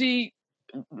technology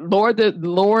lowered the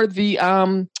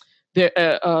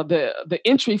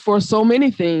entry for so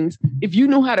many things. If you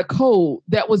knew how to code,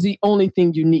 that was the only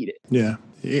thing you needed. Yeah.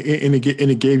 And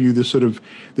it gave you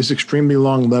this extremely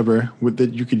long lever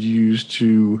that you could use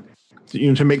to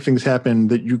make things happen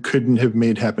that you couldn't have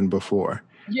made happen before.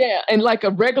 Yeah, and like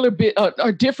a regular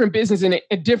or different business in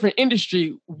a different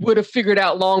industry would have figured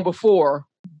out long before,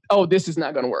 oh, this is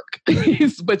not going to work.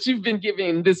 But you've been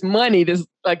giving this money, this,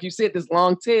 like you said, this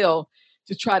long tail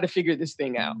to try to figure this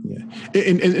thing out. Yeah,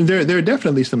 and there are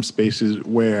definitely some spaces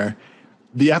where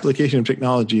the application of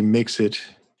technology makes it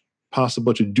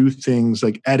possible to do things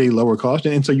like at a lower cost,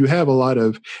 and so you have a lot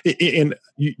of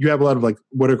like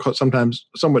what are called, sometimes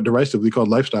somewhat derisively called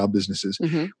lifestyle businesses,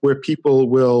 where people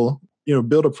will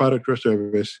build a product or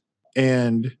service,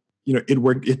 and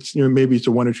maybe it's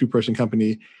a 1 or 2 person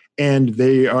company, and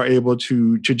they are able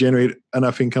to generate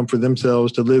enough income for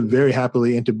themselves to live very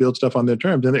happily and to build stuff on their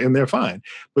terms, and they're fine.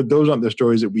 But those aren't the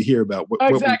stories that we hear about. What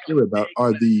we hear about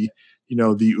are the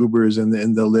Ubers and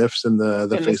the Lyfts and the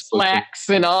Facebook Slacks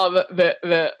and all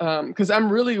the because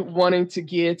I'm really wanting to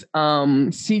get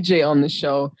CJ on the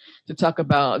show to talk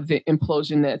about the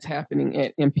implosion that's happening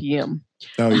at NPM.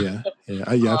 Oh yeah.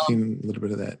 I've seen a little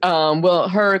bit of that. Well,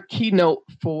 her keynote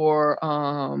for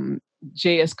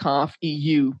JSConf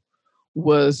EU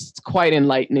was quite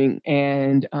enlightening,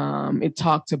 and it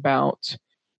talked about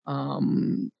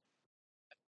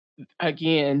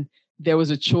again, there was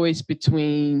a choice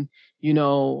between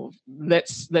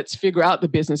let's figure out the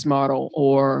business model,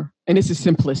 and this is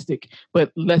simplistic,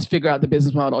 but let's figure out the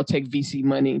business model or take VC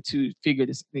money to figure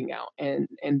this thing out. And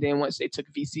then once they took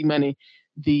VC money,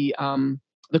 the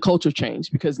culture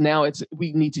changed, because now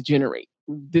we need to generate.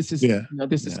 This is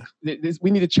we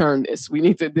need to churn this.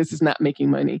 This is not making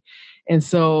money. And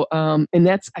so and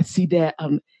I see that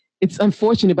it's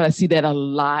unfortunate, but I see that a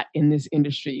lot in this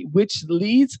industry, which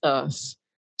leads us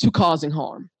to causing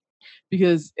harm.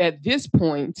 Because at this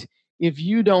point, if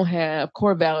you don't have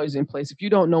core values in place, if you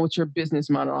don't know what your business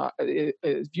model is,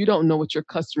 if you don't know what your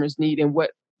customers need and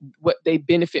what they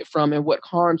benefit from and what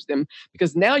harms them,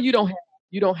 because now you don't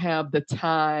have the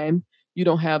time, you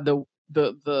don't have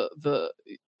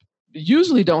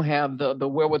usually don't have the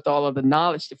wherewithal or the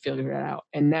knowledge to figure it out.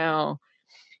 And now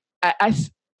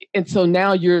and so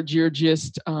now you're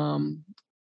just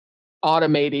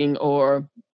automating or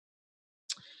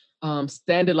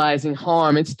standardizing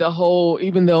harm. It's the whole,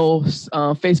 even though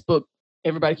Facebook,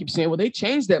 everybody keeps saying, well, they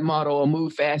changed that model or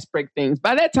move fast, break things.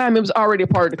 By that time, it was already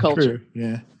part of the culture. True,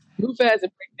 yeah. Move fast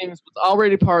and break things was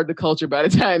already part of the culture by the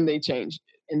time they changed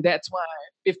it. And that's why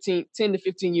 10 to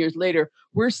 15 years later,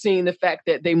 we're seeing the fact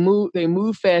that they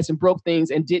moved fast and broke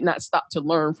things and did not stop to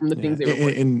learn from the things they were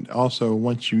breaking. And also,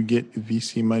 once you get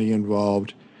VC money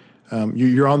involved,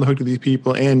 you're on the hook to these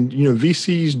people. And,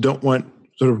 VCs don't want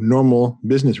sort of normal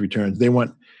business returns. They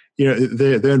want,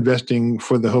 they're investing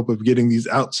for the hope of getting these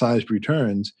outsized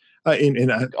returns.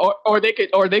 Or they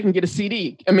can get a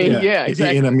CD. I mean, yeah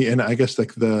exactly. And I guess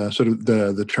like the sort of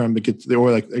the term that gets, or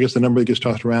like I guess the number that gets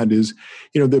tossed around is,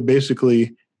 they're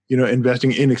basically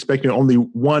investing in expecting only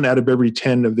 1 out of every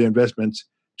 10 of their investments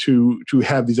to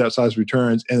have these outsized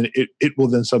returns, and it will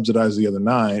then subsidize the other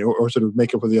 9 or sort of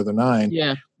make up for the other 9.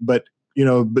 Yeah. But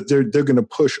they're going to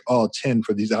push all 10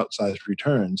 for these outsized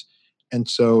returns. And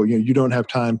so, you don't have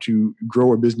time to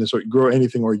grow a business or grow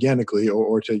anything organically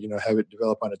or to, have it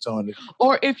develop on its own.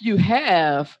 Or if you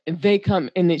have, they come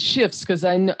and it shifts. Because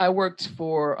I worked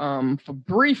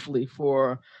briefly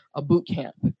for a boot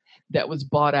camp that was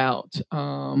bought out.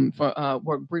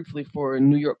 Worked briefly for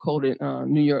New York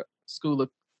School of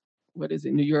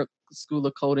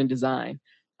Code and Design,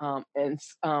 and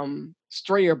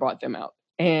Strayer bought them out.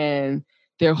 And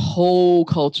their whole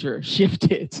culture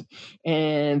shifted,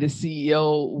 and the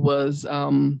CEO was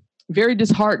very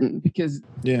disheartened because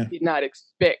he did not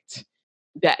expect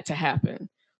that to happen.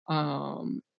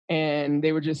 And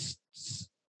they were just,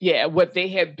 what they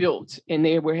had built, and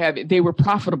they were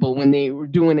profitable when they were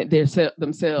doing it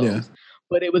themselves. Yeah.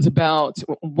 But it was about,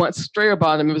 once Strayer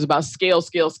bought them, it was about scale.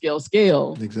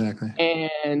 Exactly.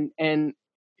 And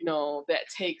that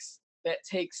takes that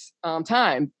takes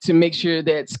time to make sure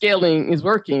that scaling is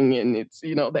working, and it's,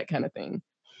 that kind of thing.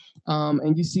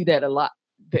 And you see that a lot.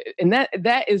 And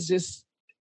that is just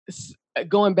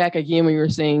going back again when you were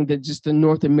saying that just the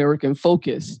North American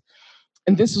focus.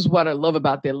 And this is what I love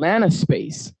about the Atlanta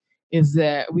space, is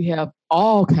that we have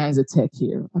all kinds of tech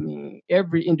here. I mean,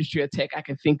 every industry of tech I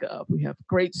can think of. We have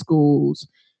great schools,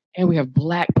 and we have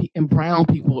Black and brown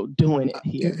people doing it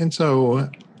here. And so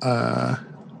I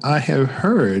have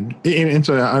heard, and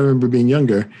so I remember being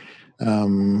younger,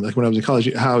 like when I was in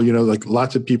college, how, like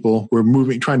lots of people were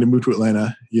trying to move to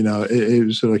Atlanta. It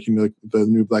was sort of like, like the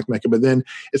new Black Mecca. But then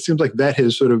it seems like that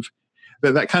has sort of,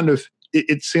 that kind of,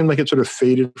 it seemed like it sort of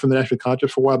faded from the national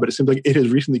conscious for a while, but it seems like it has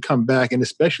recently come back, and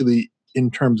especially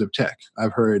in terms of tech.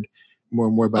 I've heard more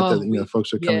and more about that.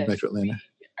 Folks are coming back to Atlanta.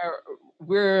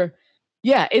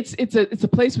 It's a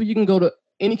place where you can go to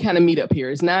any kind of meetup here.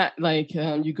 It's not like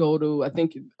you go to, I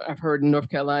think I've heard in North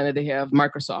Carolina they have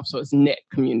Microsoft, so it's Net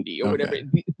Community or whatever.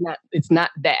 It's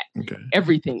not that. Okay.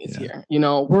 Everything is here.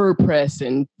 WordPress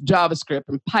and JavaScript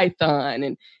and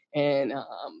Python and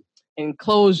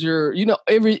Clojure.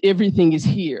 Everything is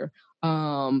here.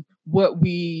 What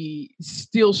we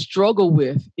still struggle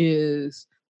with is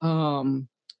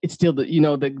it's still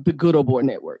the good old boy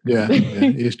network. Yeah.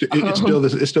 It's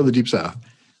still the Deep South.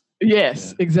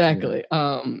 Yes, exactly.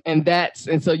 Yeah.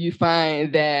 And so you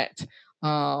find that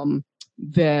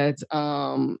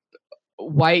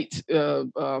white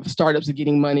startups are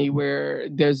getting money where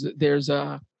there's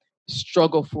a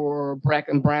struggle for Black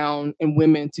and brown and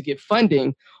women to get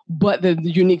funding. But the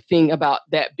unique thing about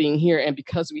that being here, and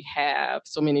because we have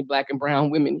so many Black and brown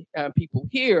women people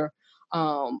here,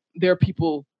 there are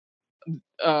people.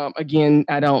 Again,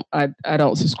 I don't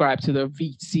subscribe to the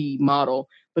VC model,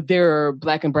 but there are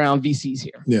Black and brown VCs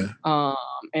here. Yeah.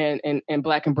 And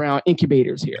Black and brown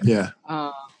incubators here. Yeah.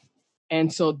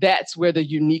 And so that's where the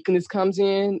uniqueness comes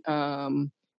in.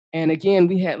 And again,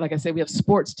 we have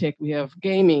sports tech, we have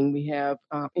gaming, we have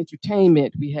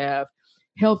entertainment, we have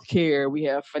healthcare, we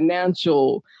have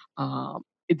financial.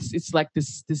 It's like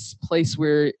this place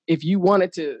where if you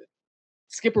wanted to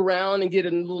skip around and get a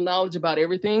little knowledge about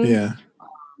everything,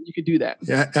 you could do that.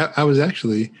 Yeah, I was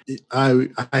actually, I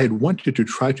had wanted to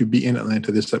try to be in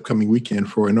Atlanta this upcoming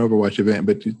weekend for an Overwatch event,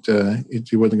 but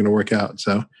it wasn't going to work out.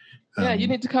 So you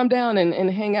need to come down and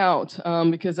hang out,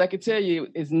 because I could tell you,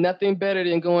 it's nothing better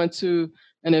than going to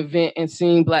an event and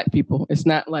seeing Black people. It's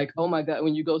not like, oh my God,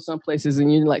 when you go some places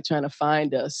and you're like trying to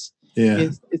find us. Yeah,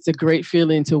 it's a great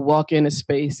feeling to walk in a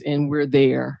space and we're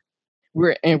there.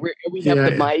 We have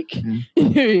the mic.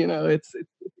 Mm-hmm. It's a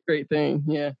great thing.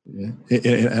 Yeah.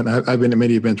 And I've been at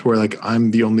many events where like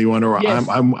I'm the only one, or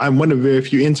I'm one of very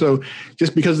few. And so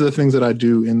just because of the things that I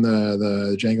do in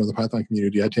the Django and the Python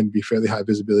community, I tend to be fairly high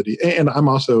visibility, and I'm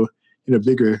also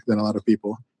bigger than a lot of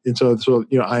people. And so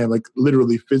I am like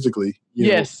literally physically.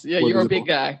 You're a big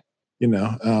guy.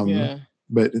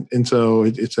 But and so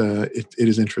it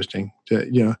is interesting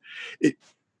to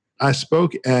I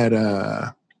spoke at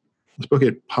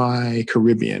Pi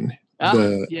Caribbean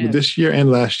this year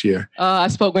and last year. I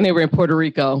spoke when they were in Puerto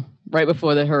Rico right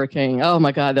before the hurricane. Oh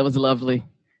my God, that was lovely.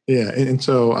 Yeah, and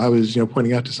so I was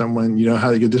pointing out to someone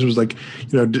how this was like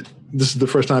this is the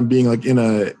first time being like in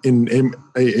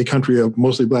a country of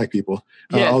mostly Black people.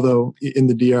 Although in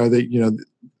the DR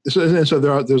so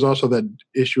there's also that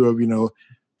issue of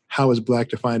how is Black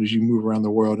defined as you move around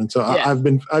the world, and so I've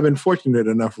been fortunate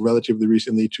enough relatively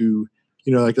recently to.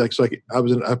 I spoke at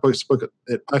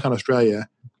PyCon Australia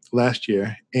last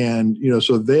year, and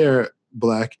so there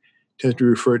Black tends to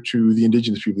refer to the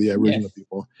indigenous people, the Aboriginal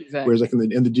people. Exactly. Whereas like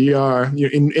in the DR,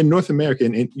 in North America,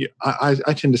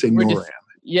 I tend to say NORAM.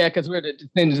 Because we're the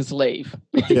descendants of slave.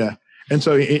 Yeah, and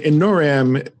so in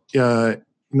NORAM,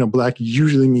 Black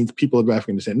usually means people of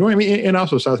African descent. NORAM, and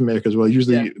also South America as well.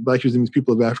 Black usually means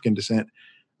people of African descent.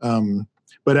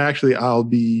 But actually, I'll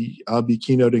be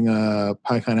keynoting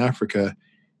PyCon Africa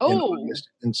in August,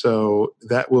 and so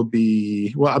that will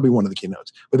be I'll be one of the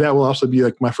keynotes. But that will also be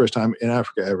like my first time in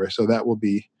Africa ever. So that will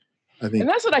be, I think. And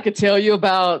that's what I could tell you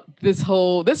about this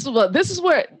whole. This is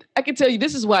where I can tell you.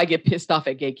 This is why I get pissed off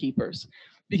at gatekeepers,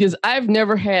 because I've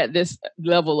never had this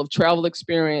level of travel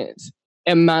experience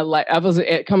in my life. I was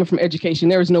coming from education.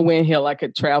 There was no way in hell I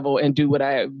could travel and do what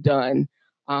I have done.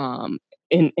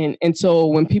 And so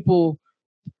when people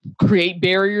create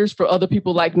barriers for other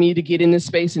people like me to get in this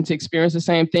space and to experience the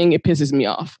same thing, it pisses me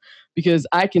off, because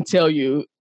I can tell you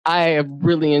I am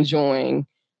really enjoying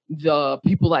the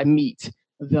people I meet.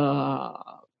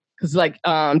 Because like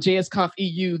JSConf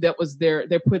EU, they're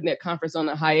putting that conference on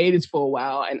a hiatus for a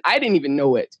while, and I didn't even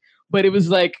know it. but it was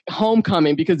like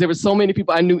homecoming because there were so many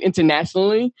people I knew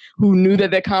internationally who knew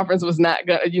that conference was not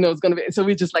gonna, was gonna be. So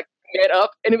we just like met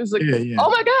up, and it was like, oh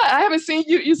my God, I haven't seen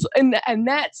you. And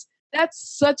that's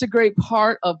such a great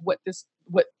part of what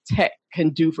tech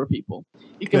can do for people.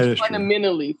 It can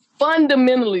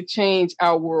fundamentally change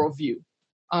our worldview,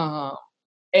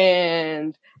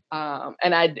 and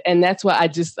that's why I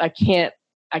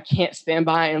can't stand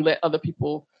by and let other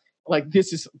people like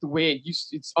this is the way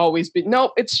it's always been.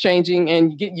 Nope, it's changing,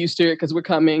 and you get used to it because we're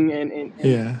coming. And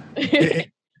yeah,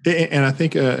 and I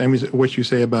think what you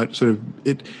say about sort of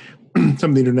it,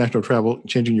 some of the international travel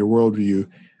changing your worldview.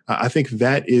 I think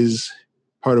that is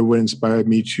part of what inspired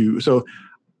me to. So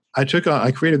I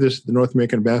created the North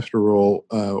American ambassador role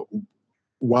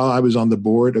while I was on the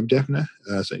board of DEFNA,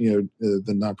 the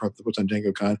nonprofit that puts on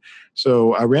DjangoCon.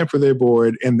 So I ran for their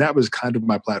board, and that was kind of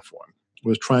my platform,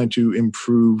 was trying to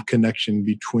improve connection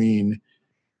between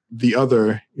the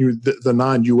other, the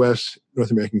non-U.S.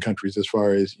 North American countries as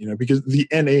far as, because the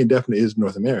NA and DEFNA is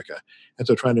North America. And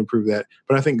so trying to improve that.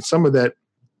 But I think some of that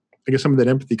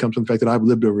empathy comes from the fact that I've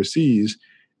lived overseas.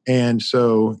 And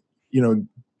so,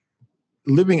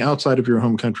 living outside of your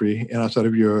home country and outside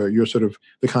of your sort of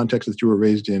the context that you were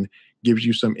raised in gives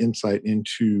you some insight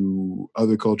into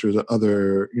other cultures,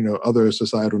 other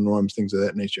societal norms, things of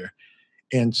that nature.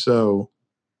 And so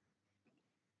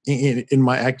in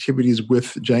my activities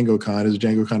with DjangoCon as a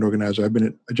DjangoCon organizer, I've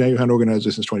been a DjangoCon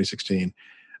organizer since 2016.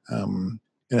 And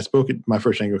I spoke at my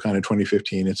first DjangoCon in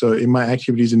 2015. And so in my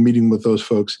activities and meeting with those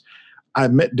folks,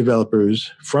 I've met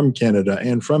developers from Canada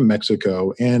and from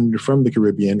Mexico and from the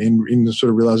Caribbean, and sort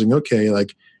of realizing, okay,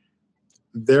 like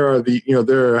there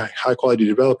are high quality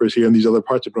developers here in these other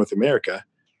parts of North America.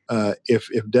 If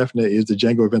DEFNA is the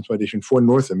Django Events Foundation for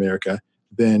North America,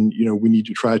 then we need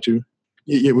to try to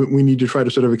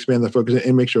sort of expand the focus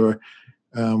and make sure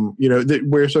that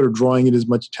we're sort of drawing in as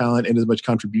much talent and as much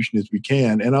contribution as we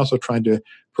can, and also trying to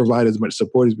provide as much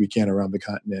support as we can around the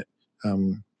continent.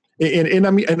 I'm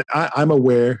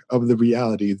aware of the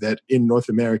reality that in North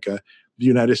America, the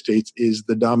United States is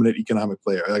the dominant economic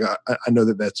player. Like I know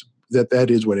that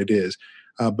is what it is,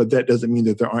 but that doesn't mean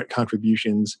that there aren't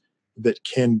contributions that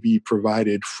can be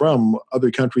provided from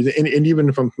other countries and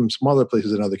even from smaller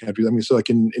places in other countries. I mean, so like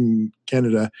in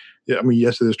Canada,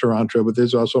 yes, there's Toronto, but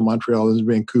there's also Montreal, there's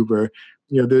Vancouver.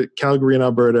 The Calgary and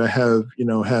Alberta have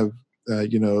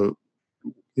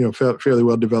fairly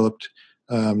well developed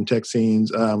tech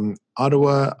scenes.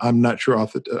 Ottawa, I'm not sure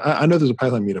I know there's a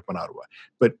Python meetup in Ottawa,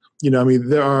 but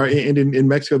there are, and in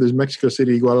Mexico, there's Mexico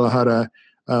City, Guadalajara.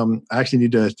 I actually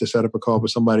need to set up a call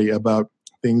with somebody about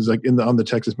things like on the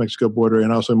Texas-Mexico border,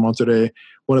 and also in Monterrey.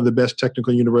 One of the best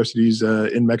technical universities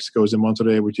in Mexico is in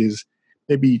Monterrey, which is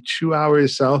maybe 2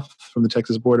 hours south from the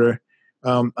Texas border.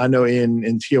 I know in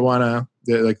Tijuana,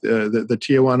 the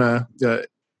Tijuana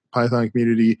Python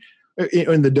community,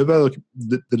 and the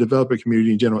developer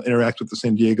community in general interacts with the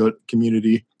San Diego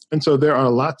community. And so there are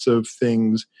lots of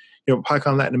things.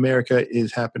 PyCon Latin America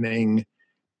is happening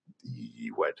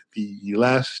the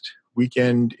last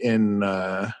weekend in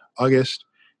August.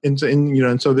 And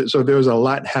so there's a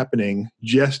lot happening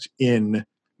just in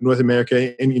North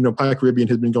America. And Pi Caribbean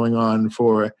has been going on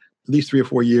for at least 3 or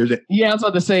 4 years. Yeah, I was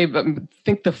about to say, but I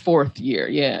think the 4th year.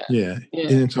 Yeah.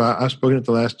 And so I've spoken at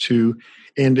the last 2.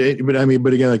 But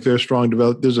again, like there's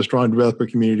a strong developer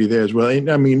community there as well.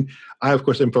 And I of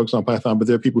course am focused on Python, but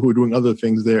there are people who are doing other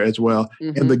things there as well.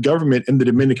 Mm-hmm. And the government in the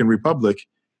Dominican Republic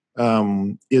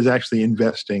is actually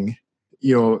investing,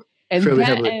 fairly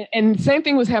heavily. And same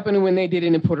thing was happening when they did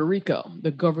it in Puerto Rico.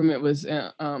 The government was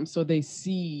so they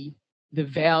see the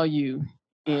value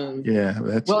in. Yeah,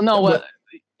 that's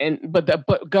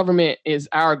but government is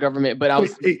our government. But I'm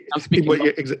speaking.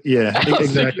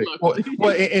 Exactly. Well,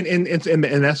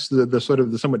 and that's the sort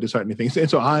of the somewhat disheartening thing. And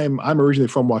so I'm originally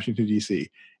from Washington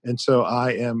D.C. And so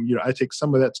I am, I take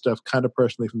some of that stuff kind of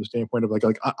personally from the standpoint of like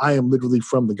I am literally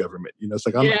from the government. It's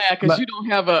like because you don't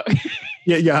have a.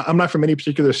 I'm not from any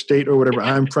particular state or whatever.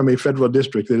 I'm from a federal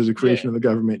district that is a creation of the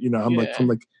government. I'm like from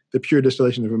like the pure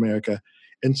distillation of America.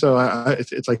 And so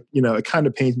it's like, it kind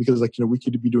of pains me because we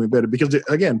could be doing better because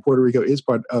again, Puerto Rico is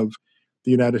part of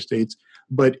the United States,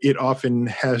 but it often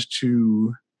has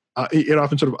to, it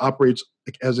often sort of operates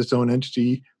as its own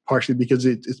entity, partially because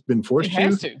it's been forced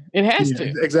to. It has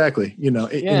to. Exactly.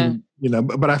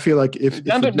 But I feel like if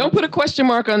don't put a question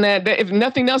mark on that. If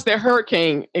nothing else, that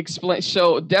hurricane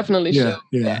definitely showed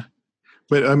that.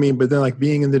 But then like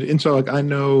being in and so like I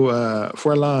know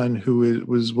Forlan, who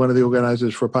was one of the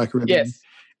organizers for Pi Caribbean. Yes.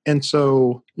 And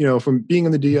so, from being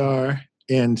in the DR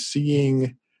and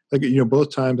seeing,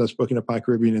 both times I've spoken to Pi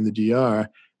Caribbean in the DR,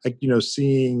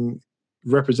 seeing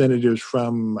representatives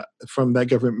from that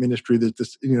government ministry that's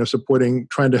this, supporting,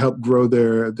 trying to help grow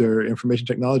their information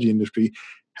technology industry,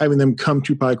 having them come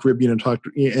to Pi Caribbean and talk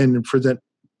and present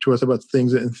to us about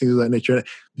things of that nature,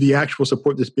 the actual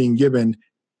support that's being given,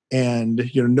 and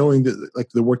knowing that like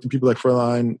the work that people like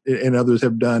Fräulein and others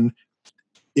have done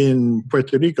in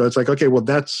Puerto Rico, it's like, okay, well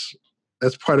that's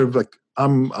part of like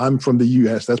I'm from the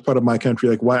U.S. That's part of my country.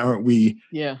 Like, why aren't we?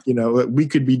 Yeah. We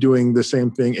could be doing the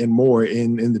same thing and more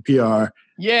in the PR.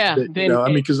 Yeah.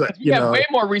 Because you have way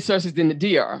more resources than the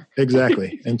DR.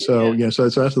 Exactly. And so, so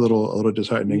that's a little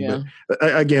disheartening. Yeah. But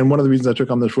again, one of the reasons I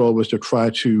took on this role was to try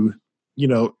to,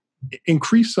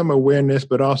 increase some awareness,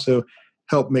 but also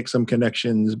help make some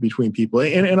connections between people.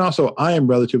 And also, I am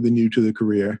relatively new to the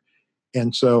career.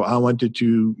 And so I wanted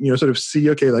to, sort of see,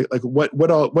 okay, like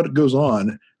what goes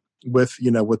on with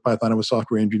Python and with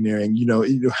software engineering.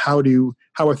 How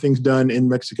are things done in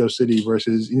Mexico City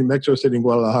versus in Mexico City and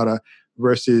Guadalajara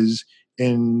versus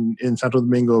in Santo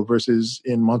Domingo versus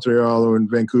in Montreal or in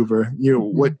Vancouver?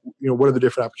 What are the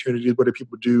different opportunities? What do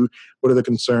people do? What are the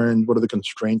concerns? What are the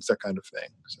constraints? That kind of thing.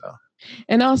 So,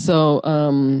 and also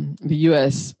the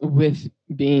U.S. with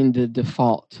being the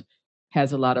default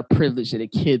has a lot of privilege that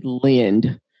it could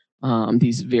lend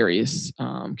these various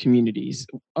communities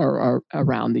are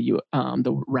around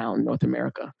around North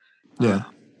America. Yeah,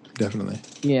 definitely.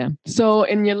 Yeah. So,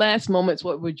 in your last moments,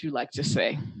 what would you like to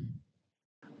say?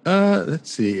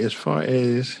 Let's see. As far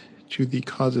as to the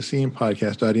Cause a Scene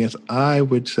podcast audience, I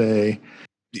would say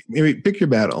maybe pick your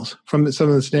battles from some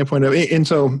of the standpoint of, and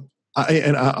so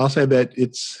I'll say that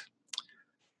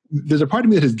there's a part of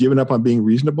me that has given up on being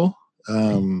reasonable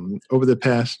over the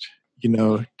past.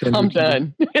 10 I'm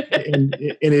done. and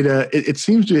it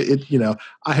seems to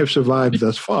I have survived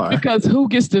thus far. Because who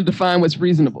gets to define what's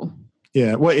reasonable?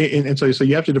 Yeah, well, and so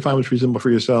you have to define what's reasonable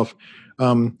for yourself.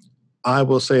 I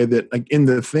will say that like, in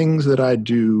the things that I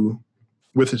do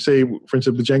with, say, for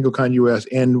instance, with DjangoCon US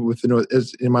and with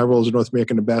as in my role as a North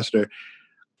American ambassador,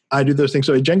 I do those things.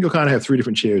 So at DjangoCon, I have 3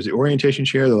 different chairs: the orientation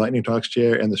chair, the lightning talks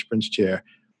chair, and the sprints chair.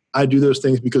 I do those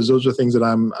things because those are things that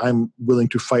I'm willing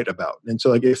to fight about. And so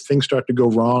like if things start to go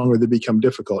wrong or they become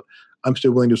difficult, I'm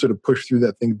still willing to sort of push through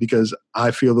that thing because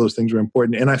I feel those things are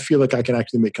important and I feel like I can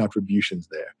actually make contributions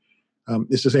there.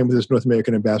 It's the same with this North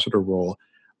American ambassador role.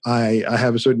 I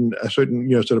have a certain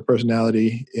sort of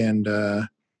personality and I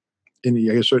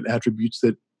guess certain attributes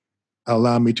that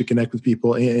allow me to connect with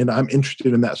people, and I'm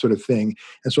interested in that sort of thing.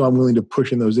 And so I'm willing to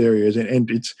push in those areas. And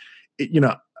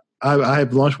I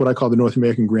have launched what I call the North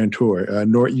American Grand Tour.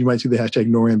 You might see the hashtag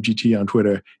NorAmGT on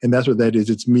Twitter, and that's what that is.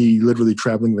 It's me literally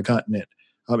traveling the continent,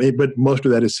 but most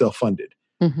of that is self-funded.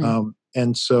 Mm-hmm.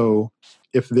 And so,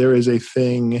 if there is a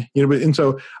thing, and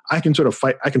so I can sort of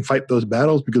fight. I can fight those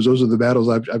battles because those are the battles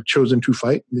I've chosen to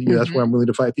fight. Mm-hmm. That's where I'm willing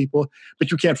to fight people.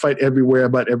 But you can't fight everywhere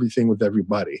about everything with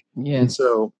everybody. Yeah. And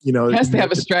so it has to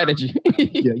have a strategy.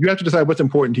 Yeah, you have to decide what's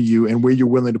important to you and where you're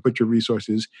willing to put your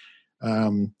resources.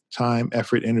 Time,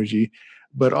 effort, energy.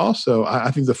 But also, I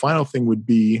think the final thing would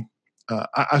be,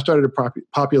 I started to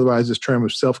popularize this term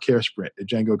of self-care sprint at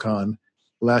DjangoCon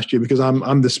last year because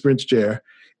I'm the sprints chair.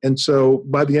 And so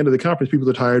by the end of the conference, people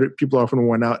are tired, people are often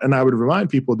worn out. And I would remind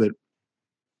people that,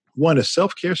 one, a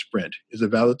self-care sprint is a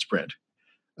valid sprint.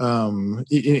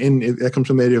 That comes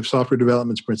from the idea of software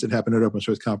development sprints that happen at open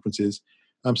source conferences.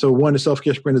 So one, a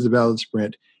self-care sprint is a valid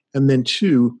sprint. And then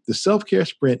 2, the self-care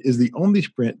sprint is the only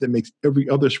sprint that makes every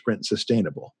other sprint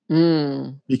sustainable.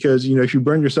 Because, if you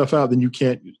burn yourself out, then you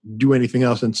can't do anything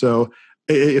else. And so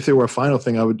if there were a final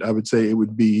thing, I would say it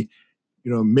would be,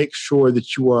 make sure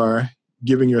that you are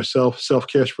giving yourself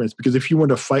self-care sprints. Because if you want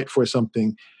to fight for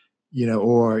something,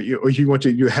 or you want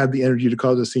to have the energy to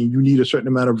cause a scene, you need a certain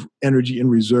amount of energy in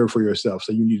reserve for yourself.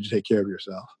 So you need to take care of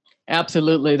yourself.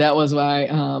 Absolutely. That was why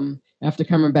after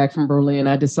coming back from Berlin,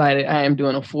 I decided I am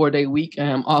doing a 4-day week. I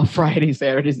am off Fridays,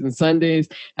 Saturdays, and Sundays.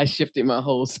 I shifted my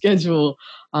whole schedule.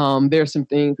 There are some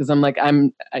things because I'm like,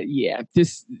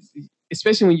 this,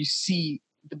 especially when you see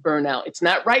the burnout, it's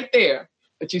not right there,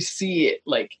 but you see it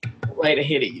like right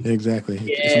ahead of you. Exactly.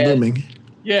 Yeah. It's looming.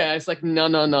 Yeah, it's like,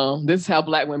 no. This is how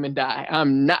Black women die.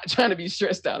 I'm not trying to be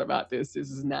stressed out about this. This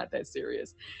is not that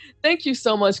serious. Thank you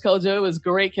so much, Kojo. It was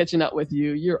great catching up with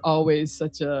you. You're always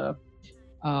such a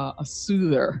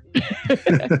soother.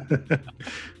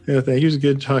 Yeah, thank you. It was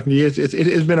good talking to you.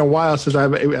 It's been a while since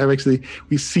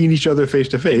we've seen each other face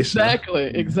to face.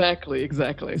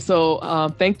 Exactly.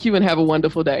 So thank you and have a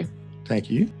wonderful day.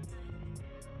 Thank you.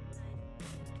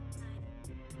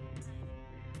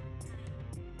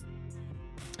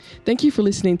 Thank you for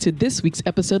listening to this week's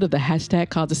episode of the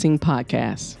Cause a Scene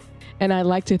podcast. And I'd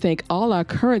like to thank all our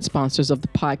current sponsors of the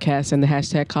podcast and the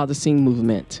hashtag Call the Scene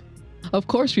movement. Of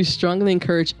course, we strongly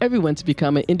encourage everyone to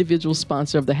become an individual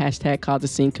sponsor of the hashtag Call the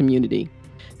Scene community.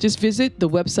 Just visit the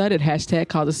website at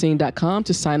hashtagcallthescene.com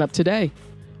to sign up today.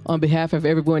 On behalf of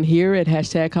everyone here at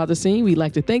hashtag Call the Scene, we'd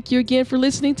like to thank you again for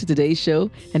listening to today's show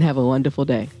and have a wonderful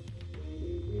day.